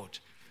on God,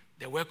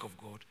 the work of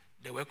God,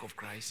 the work of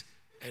Christ.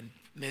 And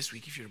next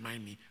week, if you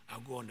remind me, I'll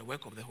go on the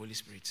work of the Holy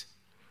Spirit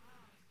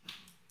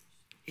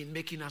in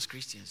making us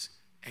Christians.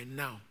 And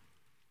now,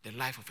 the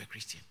life of a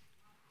Christian,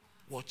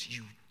 what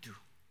you do.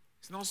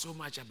 It's not so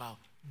much about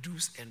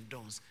do's and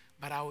don'ts,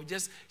 but I will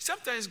just,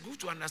 sometimes it's good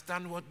to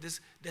understand what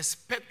the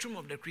spectrum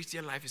of the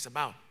Christian life is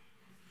about.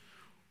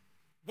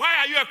 Why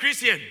are you a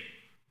Christian?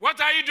 What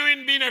are you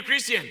doing being a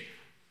Christian?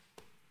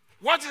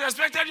 What is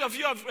expected of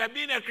you of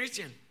being a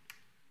Christian?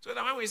 So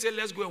that when we say,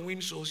 let's go and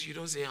win souls, you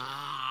don't say,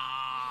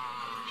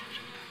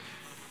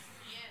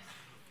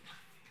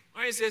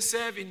 When you say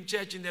serve in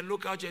church, in the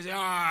local church, you say,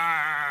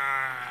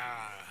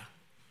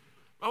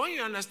 But when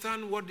you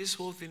understand what this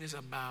whole thing is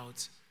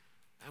about,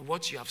 and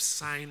what you have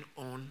signed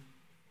on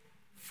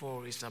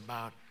for is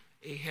about,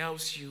 it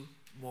helps you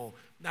more.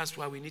 That's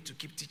why we need to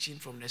keep teaching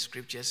from the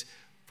scriptures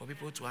for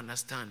people to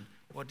understand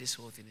what this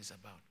whole thing is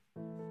about.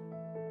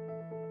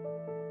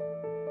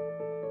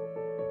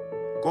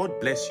 God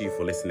bless you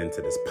for listening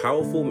to this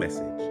powerful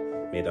message.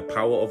 May the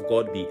power of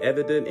God be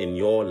evident in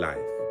your life.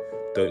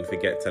 Don't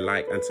forget to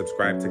like and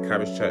subscribe to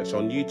Charis Church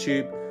on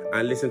YouTube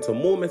and listen to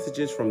more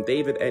messages from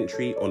David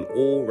Antwi on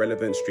all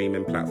relevant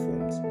streaming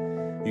platforms.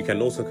 You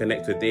can also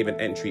connect with David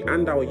Antwi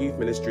and our youth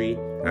ministry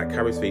at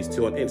Charis Phase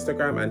 2 on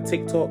Instagram and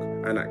TikTok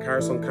and at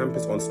Charis on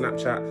Campus on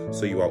Snapchat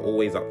so you are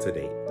always up to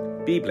date.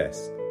 Be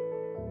blessed.